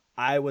arena.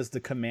 I was the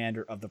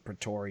commander of the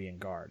Praetorian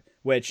Guard,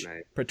 which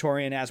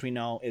Praetorian, as we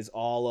know, is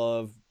all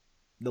of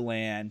the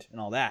land and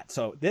all that.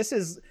 So this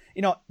is,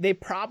 they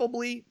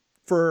probably,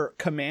 for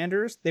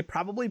commanders, they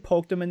probably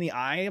poked them in the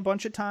eye a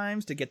bunch of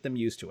times to get them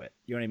used to it.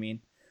 You know what I mean?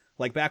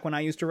 Like back when I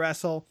used to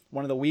wrestle,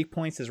 one of the weak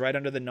points is right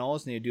under the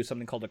nose, and you do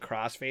something called a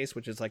crossface,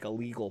 which is like a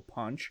legal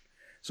punch.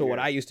 So what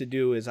I used to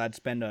do is I'd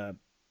spend a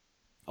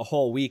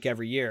whole week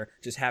every year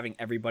just having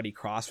everybody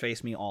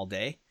crossface me all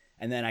day,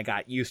 and then I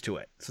got used to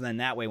it. So then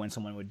that way when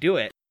someone would do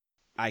it,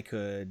 I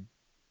could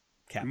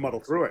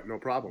muddle through it, no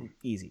problem.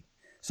 Easy.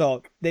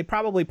 So they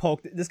probably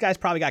this guy's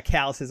probably got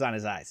calluses on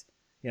his eyes.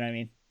 You know what I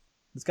mean?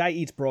 This guy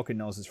eats broken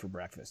noses for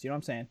breakfast. You know what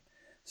I'm saying?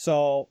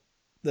 So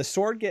the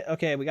sword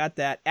okay, we got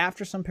that.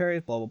 After some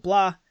parries, blah, blah,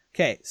 blah.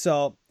 Okay,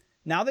 so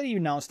now that he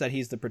announced that he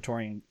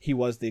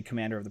was the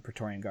commander of the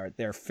Praetorian Guard,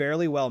 they're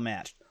fairly well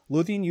matched.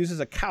 Luthien uses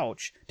a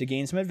couch to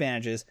gain some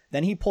advantages.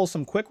 Then he pulls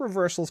some quick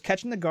reversals,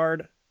 catching the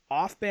guard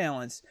off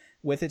balance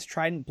with its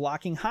trident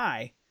blocking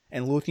high,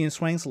 and Luthien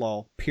swings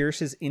low,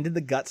 pierces into the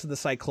guts of the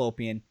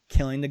Cyclopean,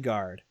 killing the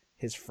guard,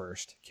 his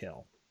first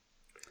kill.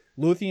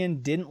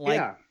 Luthien didn't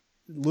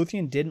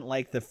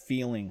like the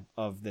feeling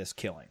of this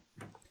killing,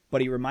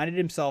 but he reminded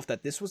himself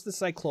that this was the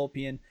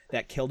Cyclopean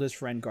that killed his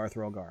friend Garth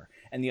Rogar,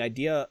 and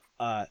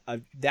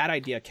that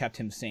idea kept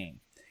him sane.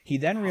 He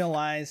then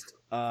realized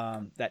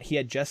that he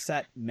had just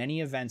set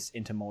many events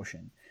into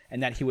motion,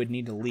 and that he would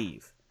need to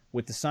leave.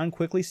 With the sun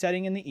quickly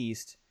setting in the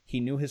east, he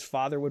knew his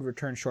father would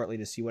return shortly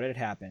to see what had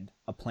happened.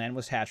 A plan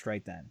was hatched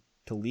right then.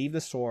 To leave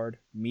the sword,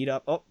 meet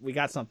up... Oh, we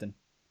got something.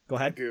 Go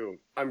ahead. I do.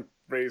 I'm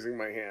raising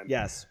my hand.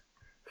 Yes.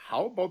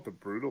 How about the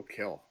brutal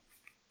kill?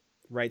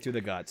 Right through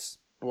the guts.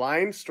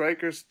 Blind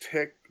Striker's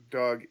tick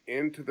dug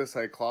into the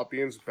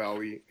Cyclopean's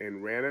belly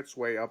and ran its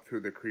way up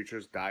through the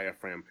creature's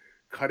diaphragm,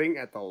 cutting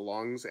at the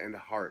lungs and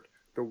heart.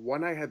 The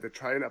one eye had the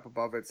trident up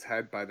above its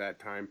head by that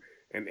time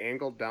and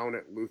angled down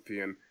at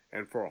Luthien,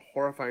 and for a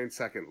horrifying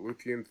second,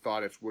 Luthien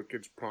thought its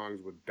wicked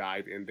prongs would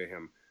dive into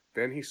him.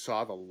 Then he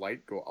saw the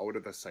light go out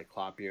of the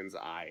Cyclopean's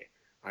eye.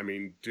 I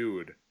mean,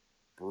 dude,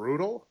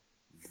 brutal,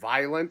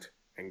 violent,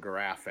 and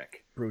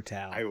graphic.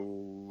 Brutal. I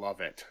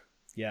love it.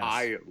 Yes.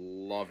 I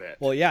love it.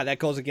 Well, yeah, that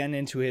goes again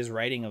into his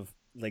writing of,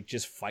 like,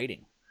 just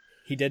fighting.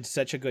 He did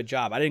such a good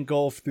job. I didn't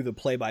go through the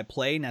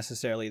play-by-play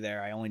necessarily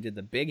there. I only did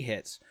the big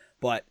hits.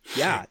 But,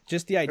 yeah,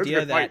 just the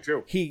idea that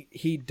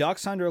he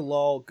ducks under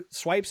low,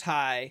 swipes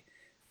high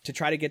to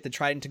try to get the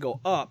trident to go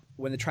up.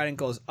 When the trident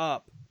goes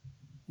up,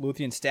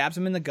 Luthien stabs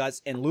him in the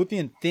guts, and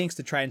Luthien thinks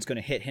the trident's going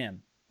to hit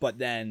him. But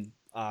then,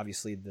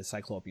 obviously, the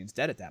Cyclopean's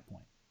dead at that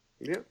point.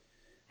 Yeah.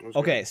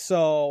 Okay,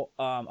 so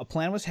a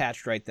plan was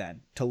hatched right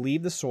then to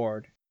leave the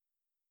sword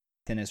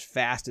then as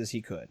fast as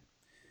he could.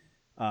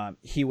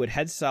 He would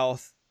head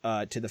south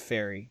to the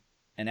ferry,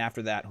 and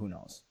after that, who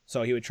knows?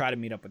 So he would try to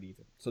meet up with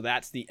Ethan. So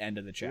that's the end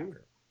of the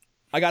chapter.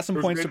 I got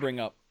some points to bring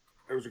up.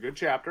 It was a good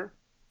chapter.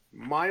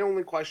 My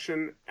only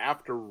question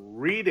after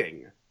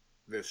reading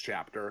this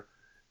chapter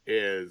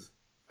is,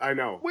 I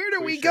know. Where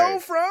do we go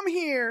from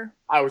here?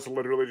 I was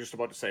literally just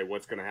about to say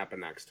what's going to happen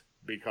next,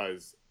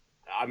 because,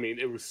 I mean,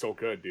 it was so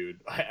good,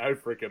 dude. I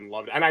freaking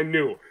loved it. And I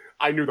knew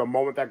the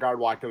moment that guard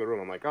walked in the room,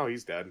 I'm like, oh,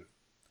 he's dead.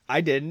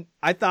 I didn't.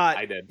 I thought,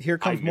 I did. Here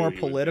comes more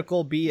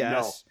political BS.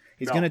 No.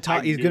 He's going to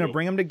talk. He's going to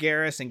bring him to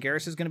Garrus, and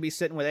Garrus is going to be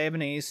sitting with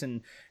Aevanese,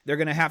 and they're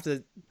going to have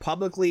to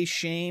publicly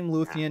shame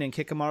Luthien and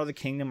kick him out of the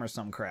kingdom or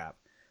some crap.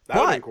 That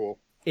would have been cool.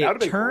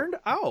 It turned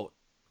out.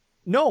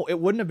 No, it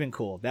wouldn't have been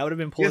cool. That would have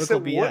been political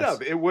BS. Would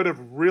have. It would have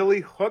really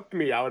hooked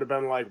me. I would have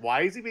been like,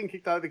 why is he being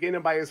kicked out of the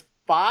kingdom by his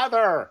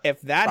father?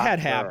 If that had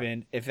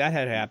happened,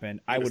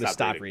 I would have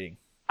stopped reading.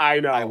 I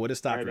know. I would have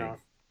stopped reading.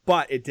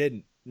 But it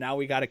didn't. Now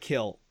we got to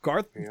kill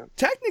Garth. Yeah.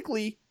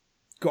 Technically,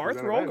 Garth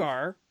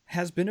Rogar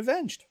has been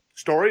avenged.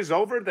 Story's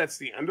over. That's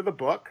the end of the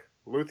book.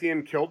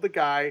 Luthien killed the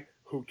guy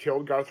who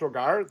killed Garth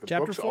Rogar. The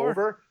Chapter book's 4.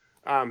 over.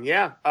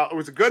 It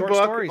was a good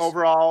book stories.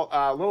 Overall.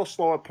 A little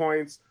slow at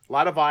points. A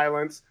lot of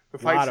violence. The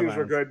fight scenes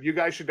were good. You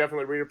guys should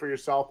definitely read it for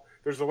yourself.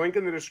 There's a link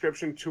in the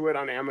description to it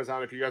on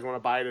Amazon if you guys want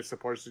to buy it. It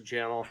supports the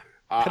channel.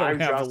 I'm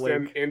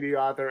Justin, indie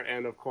author,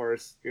 and of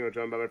course,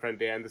 joined by my friend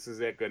Dan. This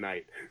is it. Good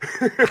night.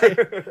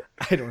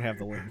 I don't have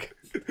the link.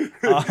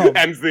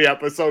 Ends the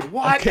episode.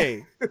 What?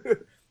 Okay.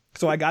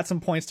 So I got some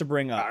points to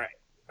bring up. All right.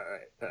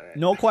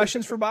 No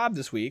questions for Bob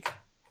this week.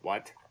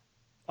 What?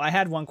 I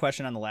had one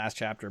question on the last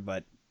chapter,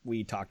 but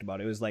we talked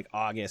about it. It was like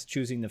August,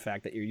 choosing the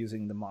fact that you're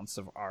using the months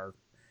of our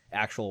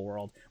actual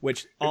world,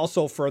 which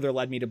also further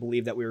led me to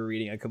believe that we were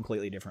reading a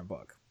completely different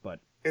book. But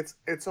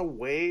it's a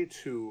way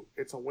to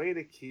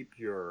keep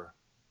your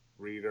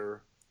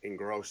reader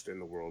engrossed in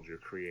the world you're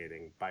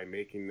creating by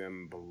making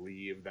them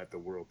believe that the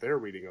world they're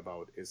reading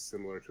about is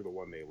similar to the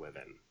one they live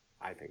in.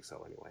 I think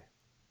so, anyway.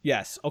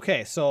 Yes.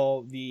 Okay.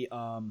 So the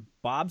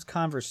Bob's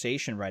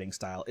conversation writing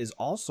style is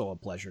also a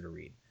pleasure to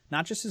read,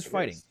 not just his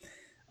fighting.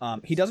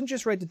 He doesn't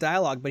just write the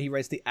dialogue, but he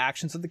writes the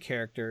actions of the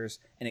characters,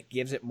 and it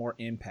gives it more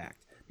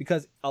impact.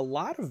 Because a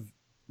lot of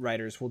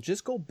writers will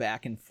just go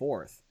back and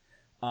forth.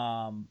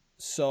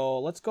 So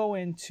let's go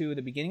into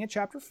the beginning of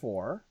chapter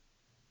 4.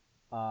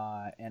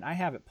 And I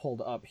have it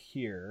pulled up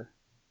here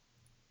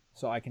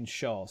so I can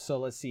show. So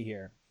let's see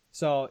here.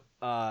 So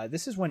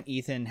this is when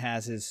Ethan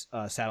has his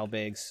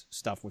saddlebags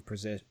stuffed with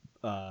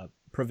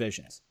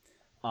provisions.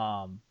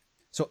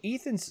 So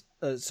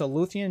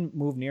Luthien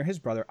moved near his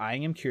brother,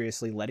 eyeing him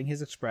curiously, letting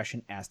his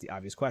expression ask the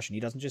obvious question. He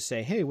doesn't just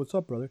say, "Hey, what's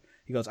up, brother?"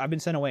 He goes, "I've been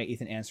sent away,"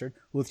 Ethan answered.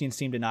 Luthien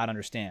seemed to not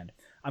understand.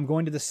 "I'm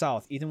going to the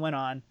south," Ethan went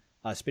on,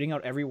 spitting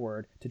out every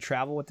word, "to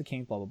travel with the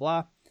king, blah, blah,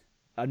 blah.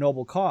 A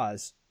noble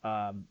cause."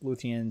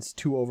 Luthien's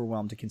too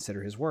overwhelmed to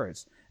consider his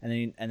words.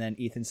 And then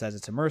Ethan says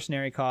it's a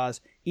mercenary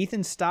cause.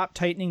 Ethan stopped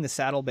tightening the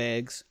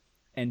saddlebags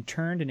and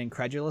turned an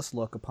incredulous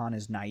look upon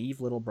his naive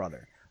little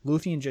brother.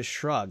 Luthien just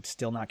shrugged,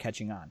 still not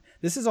catching on.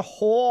 This is a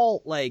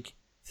whole,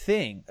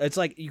 thing. It's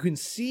like you can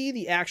see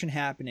the action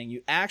happening.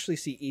 You actually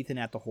see Ethan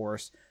at the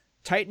horse,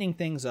 tightening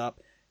things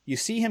up. You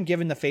see him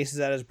giving the faces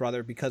at his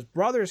brother, because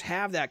brothers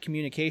have that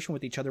communication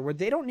with each other where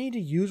they don't need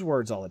to use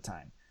words all the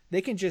time.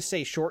 They can just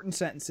say shortened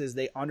sentences.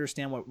 They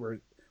understand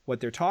what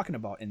they're talking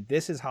about, and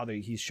this is how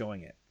he's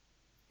showing it.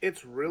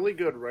 It's really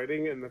good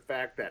writing in the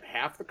fact that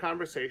half the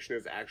conversation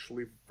is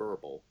actually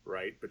verbal,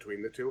 right,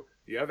 between the two.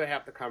 The other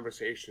half the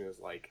conversation is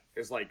like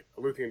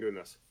Luthien doing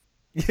this.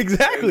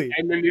 Exactly.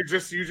 And then you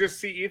just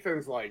see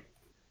Ethan's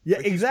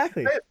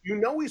exactly.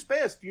 He's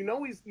pissed. You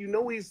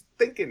know he's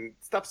thinking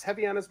stuff's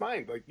heavy on his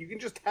mind. Like, you can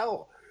just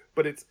tell.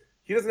 But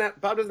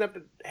Bob doesn't have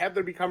to have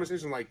there be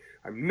conversation like,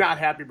 "I'm not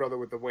happy, brother,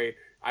 with the way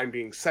I'm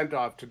being sent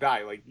off to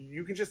die." Like,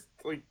 you can just,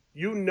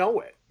 you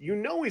know it. You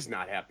know he's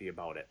not happy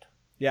about it.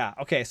 Yeah,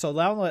 okay, so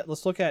now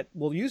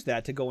we'll use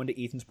that to go into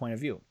Ethan's point of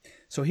view.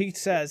 So he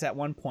says at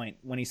one point,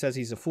 when he says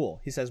he's a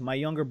fool, he says, "My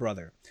younger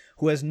brother,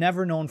 who has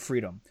never known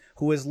freedom,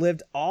 who has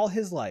lived all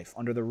his life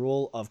under the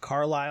rule of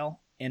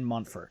Carlisle and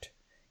Montfort."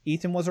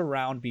 Ethan was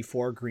around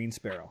before Green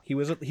Sparrow. He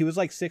was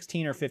like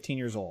 16 or 15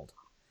 years old.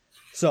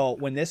 So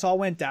when this all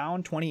went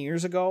down 20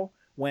 years ago,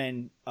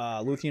 when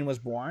Luthien was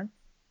born,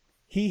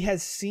 he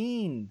has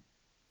seen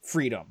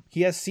freedom.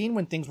 He has seen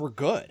when things were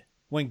good,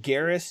 when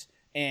Garrus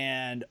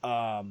and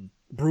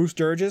Bruce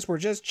Sturgis were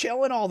just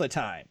chilling all the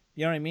time.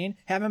 You know what I mean?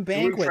 Having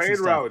banquets and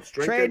stuff,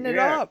 trading it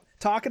up,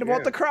 talking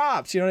about the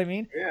crops. You know what I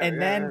mean?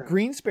 Then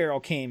Green Sparrow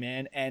came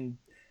in and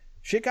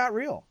shit got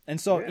real. And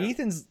so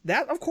Ethan's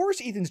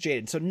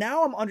jaded. So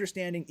now I'm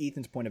understanding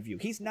Ethan's point of view.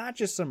 He's not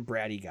just some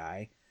bratty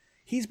guy.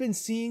 He's been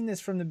seeing this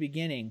from the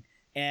beginning,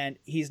 and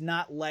he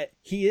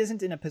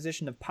isn't in a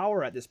position of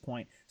power at this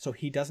point, so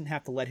he doesn't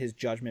have to let his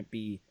judgment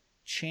be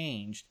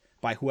changed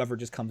by whoever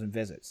just comes and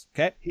visits.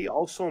 Okay? He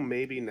also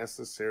maybe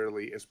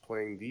necessarily is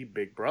playing the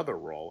big brother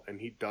role, and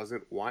he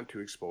doesn't want to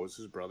expose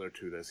his brother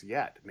to this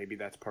yet. Maybe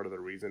that's part of the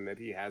reason that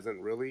he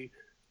hasn't really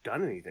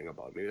done anything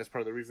about it. Maybe that's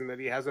part of the reason that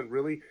he hasn't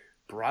really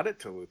brought it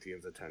to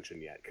Luthien's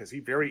attention yet, because he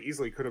very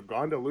easily could have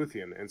gone to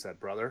Luthien and said,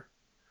 "Brother,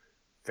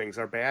 things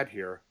are bad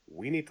here.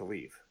 We need to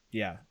leave."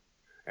 Yeah.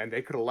 And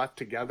they could have left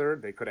together.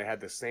 They could have had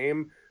the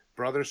same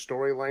brother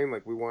storyline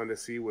like we wanted to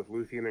see with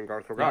Luthien and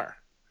Garthrogar. Yeah.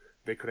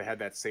 They could have had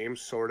that same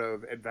sort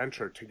of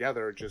adventure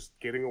together, just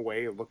getting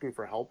away, looking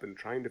for help, and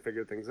trying to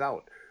figure things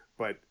out.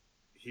 But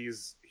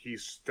he's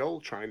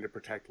still trying to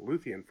protect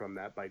Luthien from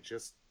that by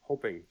just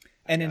hoping.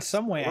 And in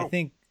some way, I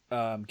think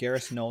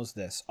Garrus knows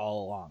this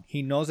all along.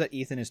 He knows that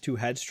Ethan is too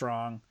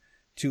headstrong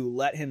to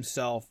let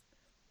himself,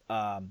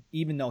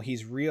 even though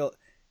he's real.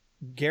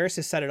 Garrus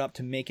has set it up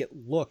to make it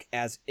look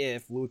as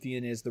if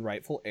Luthien is the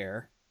rightful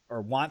heir,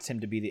 or wants him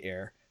to be the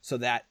heir, so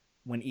that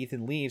when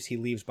Ethan leaves, he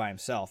leaves by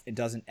himself and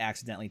doesn't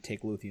accidentally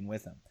take Luthien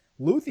with him.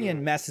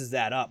 Luthien messes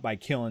that up by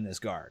killing this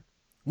guard.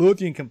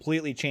 Luthien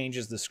completely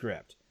changes the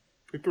script.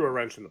 He threw a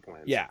wrench in the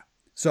plans. Yeah.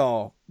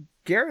 So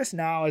Garrus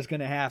now is going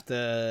to have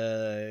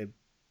to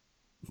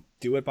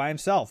do it by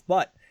himself,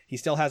 but he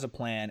still has a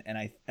plan, and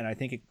I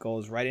think it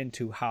goes right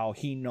into how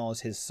he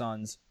knows his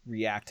sons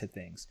react to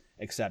things,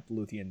 except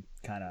Luthien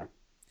kind of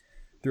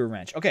threw a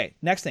wrench. Okay,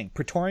 next thing,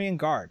 Praetorian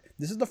Guard.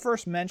 This is the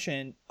first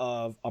mention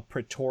of a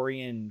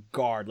Praetorian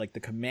Guard, like the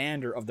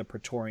commander of the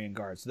Praetorian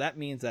Guard. So that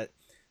means that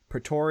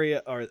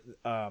Praetoria, or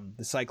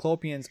the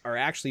Cyclopeans, are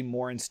actually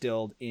more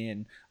instilled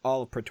in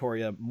all of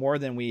Praetoria, more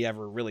than we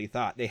ever really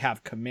thought. They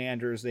have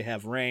commanders, they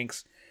have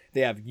ranks,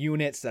 they have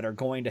units that are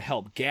going to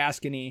help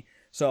Gascony.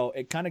 So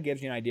it kind of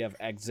gives you an idea of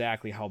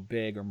exactly how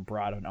big or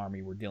broad an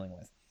army we're dealing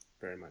with.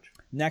 Very much.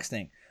 Next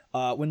thing,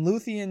 When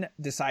Luthien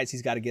decides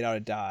he's got to get out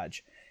of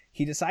Dodge,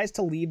 he decides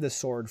to leave the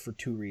sword for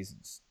 2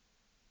 reasons.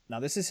 Now,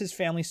 this is his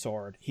family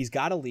sword. He's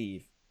got to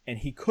leave, and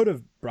he could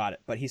have brought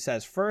it. But he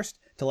says, first,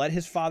 to let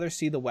his father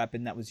see the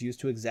weapon that was used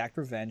to exact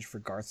revenge for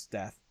Garth's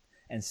death.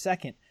 And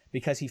second,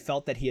 because he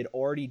felt that he had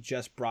already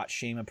just brought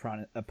shame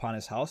upon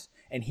his house,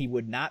 and he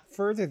would not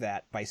further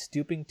that by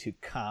stooping to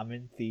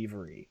common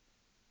thievery.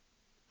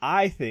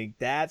 I think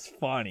that's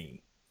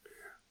funny.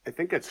 I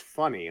think it's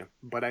funny,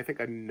 but I think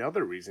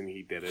another reason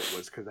he did it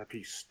was because if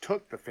he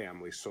took the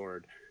family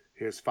sword,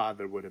 his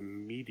father would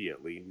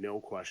immediately, no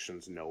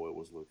questions, know it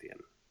was Luthien.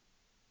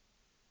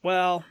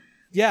 Well,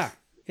 yeah.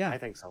 I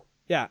think so.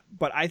 Yeah,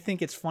 but I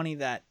think it's funny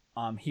that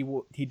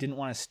he didn't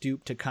want to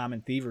stoop to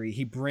common thievery.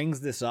 He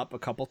brings this up a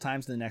couple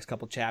times in the next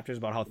couple chapters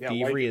about how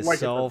thievery is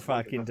so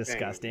fucking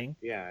disgusting.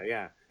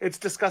 Yeah. It's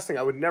disgusting.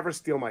 I would never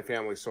steal my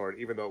family sword,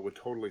 even though it would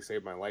totally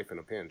save my life in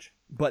a pinch.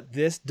 But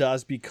this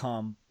does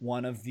become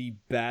one of the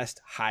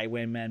best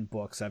Highwaymen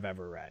books I've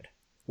ever read,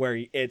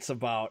 where it's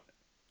about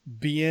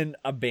being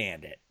a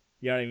bandit.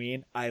 You know what I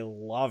mean? I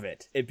love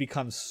it. It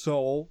becomes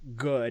so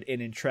good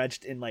and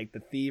entrenched in like the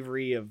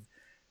thievery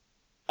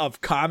of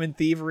common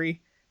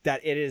thievery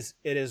that it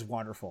is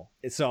wonderful.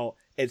 So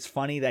it's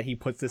funny that he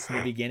puts this in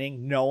the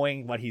beginning,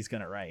 knowing what he's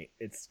gonna write.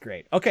 It's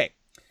great. Okay,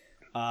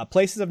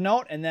 places of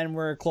note, and then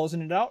we're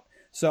closing it out.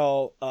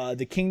 So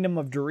the Kingdom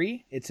of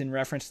Doree, it's in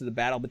reference to the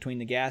battle between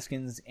the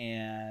Gaskins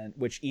and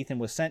which Ethan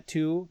was sent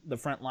to the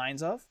front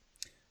lines of.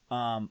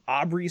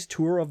 Aubrey's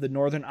tour of the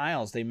Northern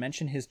Isles. They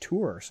mention his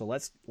tour, so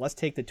let's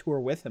take the tour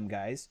with him,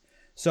 guys.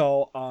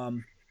 So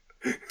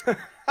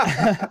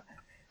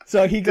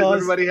so he goes.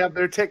 Does everybody have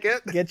their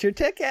ticket? Get your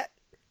ticket.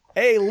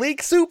 Hey,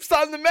 leek soup's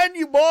on the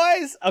menu,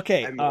 boys.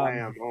 Okay. And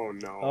lamb. Oh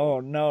no. Oh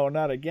no,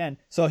 not again.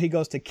 So he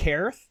goes to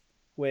Carith,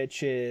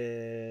 which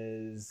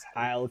is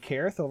Isle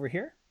Carith over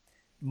here.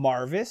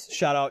 Marvis,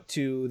 shout out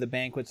to the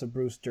banquets of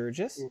Bruce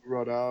Sturgis.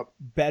 Right up.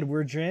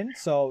 Bedwardrin.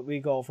 So we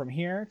go from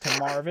here to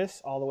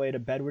Marvis all the way to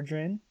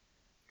Bedwardrin.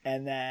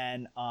 And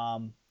then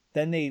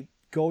they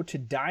go to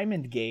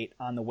Diamond Gate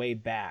on the way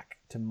back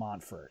to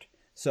Montfort.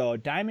 So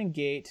Diamond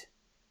Gate,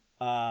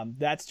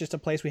 that's just a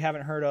place we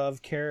haven't heard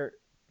of.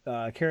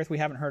 Carith we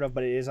haven't heard of,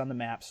 but it is on the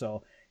map.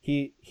 So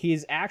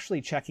he's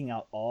actually checking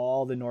out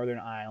all the Northern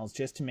Isles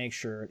just to make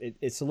sure.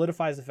 It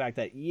solidifies the fact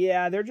that,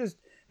 yeah,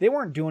 they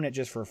weren't doing it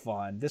just for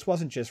fun. This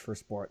wasn't just for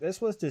sport.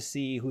 This was to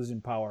see who's in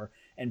power.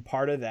 And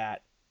part of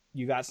that,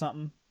 you got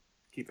something?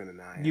 Keeping an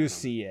eye on You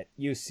see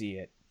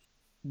it.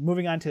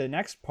 Moving on to the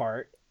next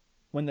part,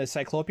 when the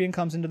Cyclopean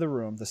comes into the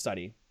room, the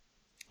study,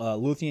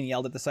 Luthien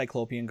yelled at the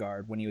Cyclopean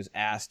guard when he was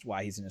asked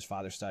why he's in his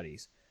father's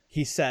studies.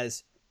 He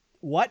says,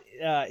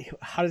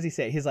 how does he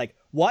say it? He's like,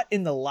 what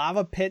in the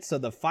lava pits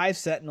of the 5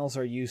 Sentinels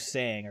are you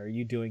saying, or are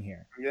you doing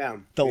here? Yeah.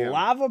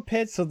 Lava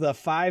pits of the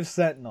 5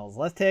 Sentinels.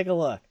 Let's take a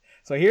look.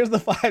 So here's the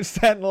 5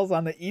 Sentinels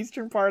on the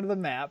eastern part of the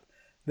map.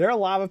 There are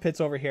lava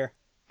pits over here.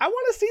 I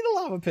want to see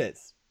the lava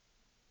pits.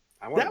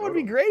 That would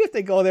be great if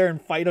they go there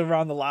and fight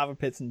around the lava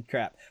pits and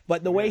crap.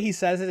 But the way he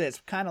says it,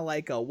 it's kind of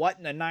like a what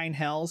in the 9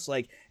 hells?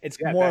 Like, it's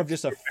more of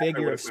just a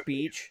figure of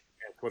speech.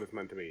 That's what it's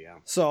meant to be, yeah.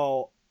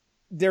 So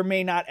there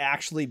may not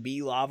actually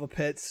be lava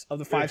pits of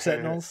the 5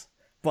 Sentinels,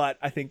 but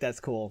I think that's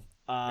cool.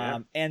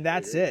 And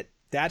that's it.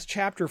 That's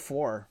chapter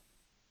 4.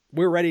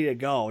 We're ready to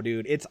go,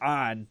 dude. It's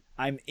on.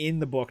 I'm in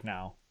the book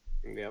now.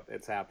 Yep,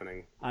 it's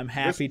happening. I'm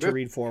happy to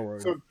read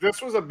forward. So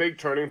this was a big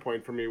turning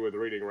point for me with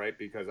reading, right?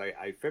 Because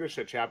I finished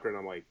a chapter and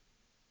I'm like,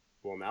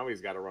 well, now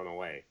he's got to run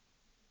away.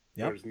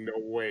 Yep. There's no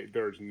way.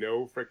 There's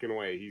no freaking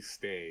way he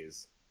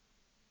stays.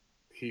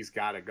 He's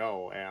got to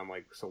go. And I'm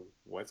like, so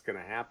what's going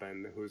to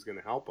happen? Who's going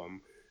to help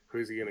him?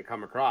 Who's he going to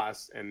come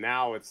across? And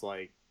now it's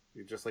like,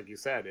 just like you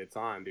said, it's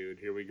on, dude.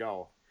 Here we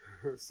go.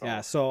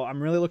 So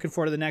I'm really looking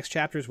forward to the next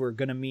chapters. We're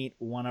going to meet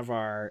one of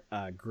our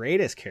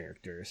greatest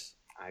characters.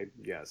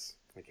 Yes.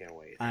 I can't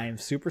wait. I'm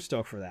super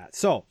stoked for that.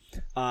 So,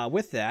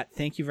 with that,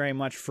 thank you very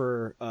much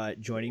for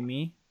joining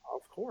me.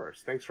 Of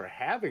course. Thanks for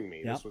having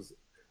me. Yep. This was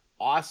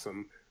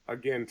awesome.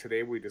 Again,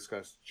 today we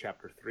discussed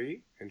Chapter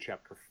 3 and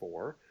Chapter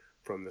 4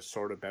 from The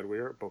Sword of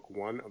Bedwyr, Book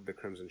 1 of The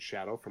Crimson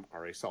Shadow from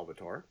R.A.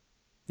 Salvatore.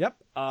 Yep.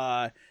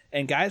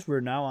 And guys, we're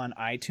now on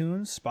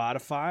iTunes,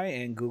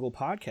 Spotify, and Google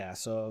Podcasts.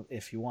 So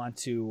if you want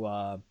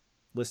to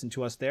listen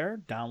to us there,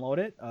 download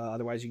it.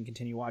 Otherwise, you can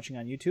continue watching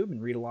on YouTube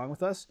and read along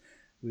with us.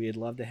 We'd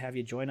love to have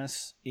you join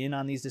us in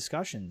on these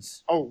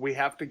discussions. Oh, we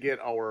have to get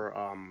our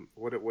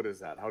what is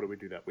that? How do we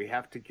do that? We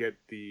have to get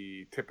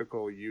the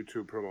typical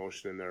YouTube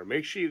promotion in there.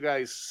 Make sure you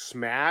guys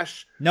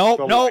smash. Nope.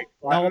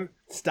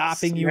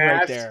 Stopping you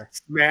right there.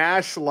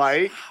 Smash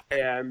like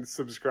and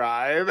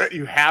subscribe.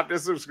 You have to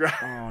subscribe.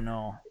 Oh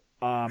no.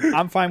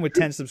 I'm fine with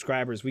 10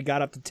 subscribers. We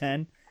got up to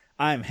 10.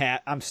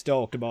 I'm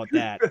stoked about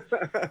that.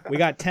 We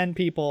got 10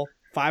 people,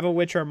 5 of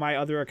which are my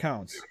other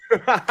accounts.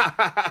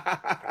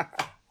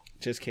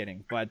 Just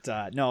kidding. But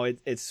no,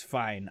 it's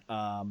fine.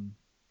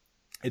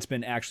 It's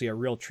been actually a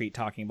real treat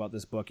talking about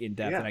this book in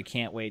depth, and I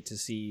can't wait to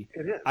see.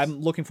 It is. I'm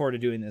looking forward to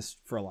doing this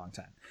for a long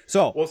time.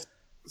 So, well,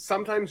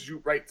 sometimes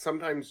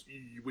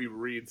we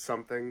read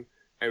something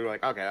And we're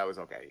like, okay, that was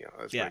okay. You know,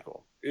 that's pretty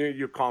cool.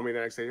 You call me the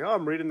next day, oh,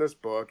 I'm reading this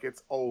book.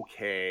 It's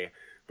okay.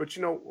 But,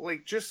 you know,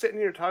 like just sitting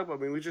here talking about,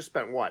 I mean, we just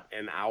spent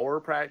an hour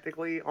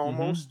practically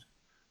almost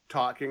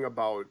talking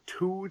about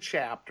 2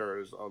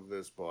 chapters of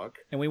this book.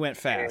 And we went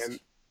fast.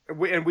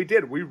 And we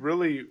did.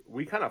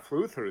 We kind of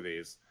flew through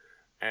these.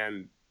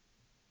 And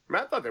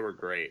I thought they were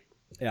great.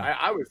 Yeah.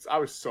 I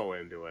was so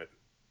into it.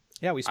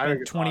 Yeah, we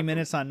spent 20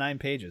 minutes on 9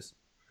 pages.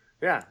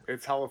 Yeah,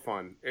 it's hella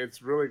fun.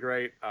 It's really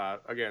great.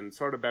 Again,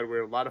 sort of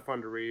bedweird, a lot of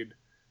fun to read.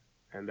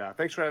 And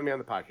thanks for having me on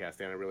the podcast,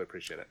 Dan. I really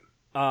appreciate it.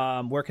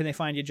 Where can they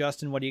find you,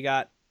 Justin? What do you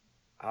got?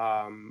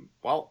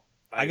 Well,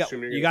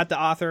 you got the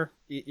author.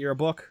 You're a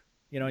book.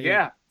 You know.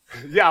 Yeah,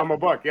 I'm a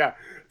book. Yeah.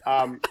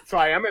 So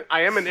I am an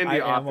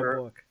indie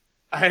author.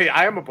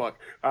 I am a book.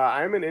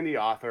 I am an indie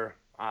author.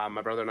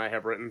 My brother and I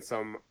have written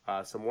some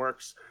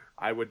works.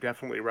 I would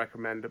definitely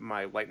recommend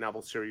my light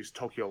novel series,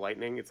 Tokyo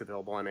Lightning. It's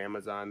available on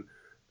Amazon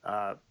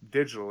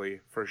digitally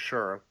for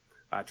sure.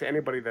 To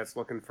anybody that's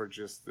looking for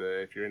just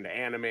if you're into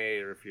anime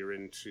or if you're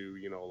into,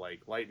 you know,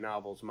 like light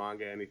novels,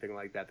 manga, anything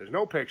like that. There's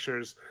no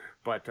pictures,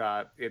 but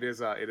it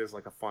is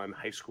like a fun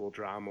high school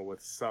drama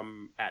with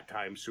some at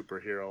times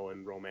superhero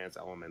and romance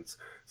elements.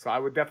 So I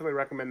would definitely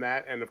recommend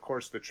that. And of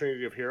course, The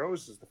Trinity of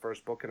Heroes is the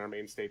first book in our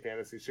mainstay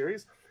fantasy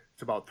series.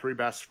 It's about 3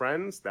 best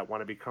friends that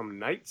want to become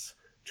knights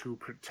to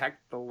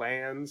protect the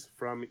lands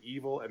from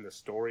evil, and the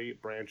story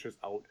branches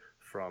out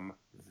from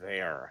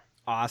there.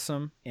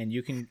 Awesome. And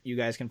you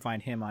guys can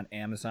find him on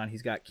Amazon.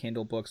 He's got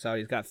Kindle books out.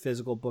 He's got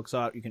physical books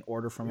out. You can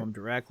order from him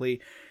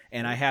directly.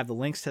 And I have the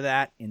links to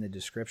that in the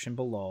description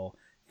below.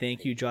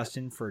 Thank you,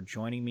 Justin, for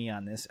joining me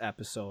on this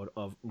episode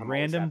of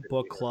Random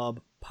Book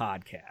Club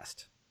Podcast.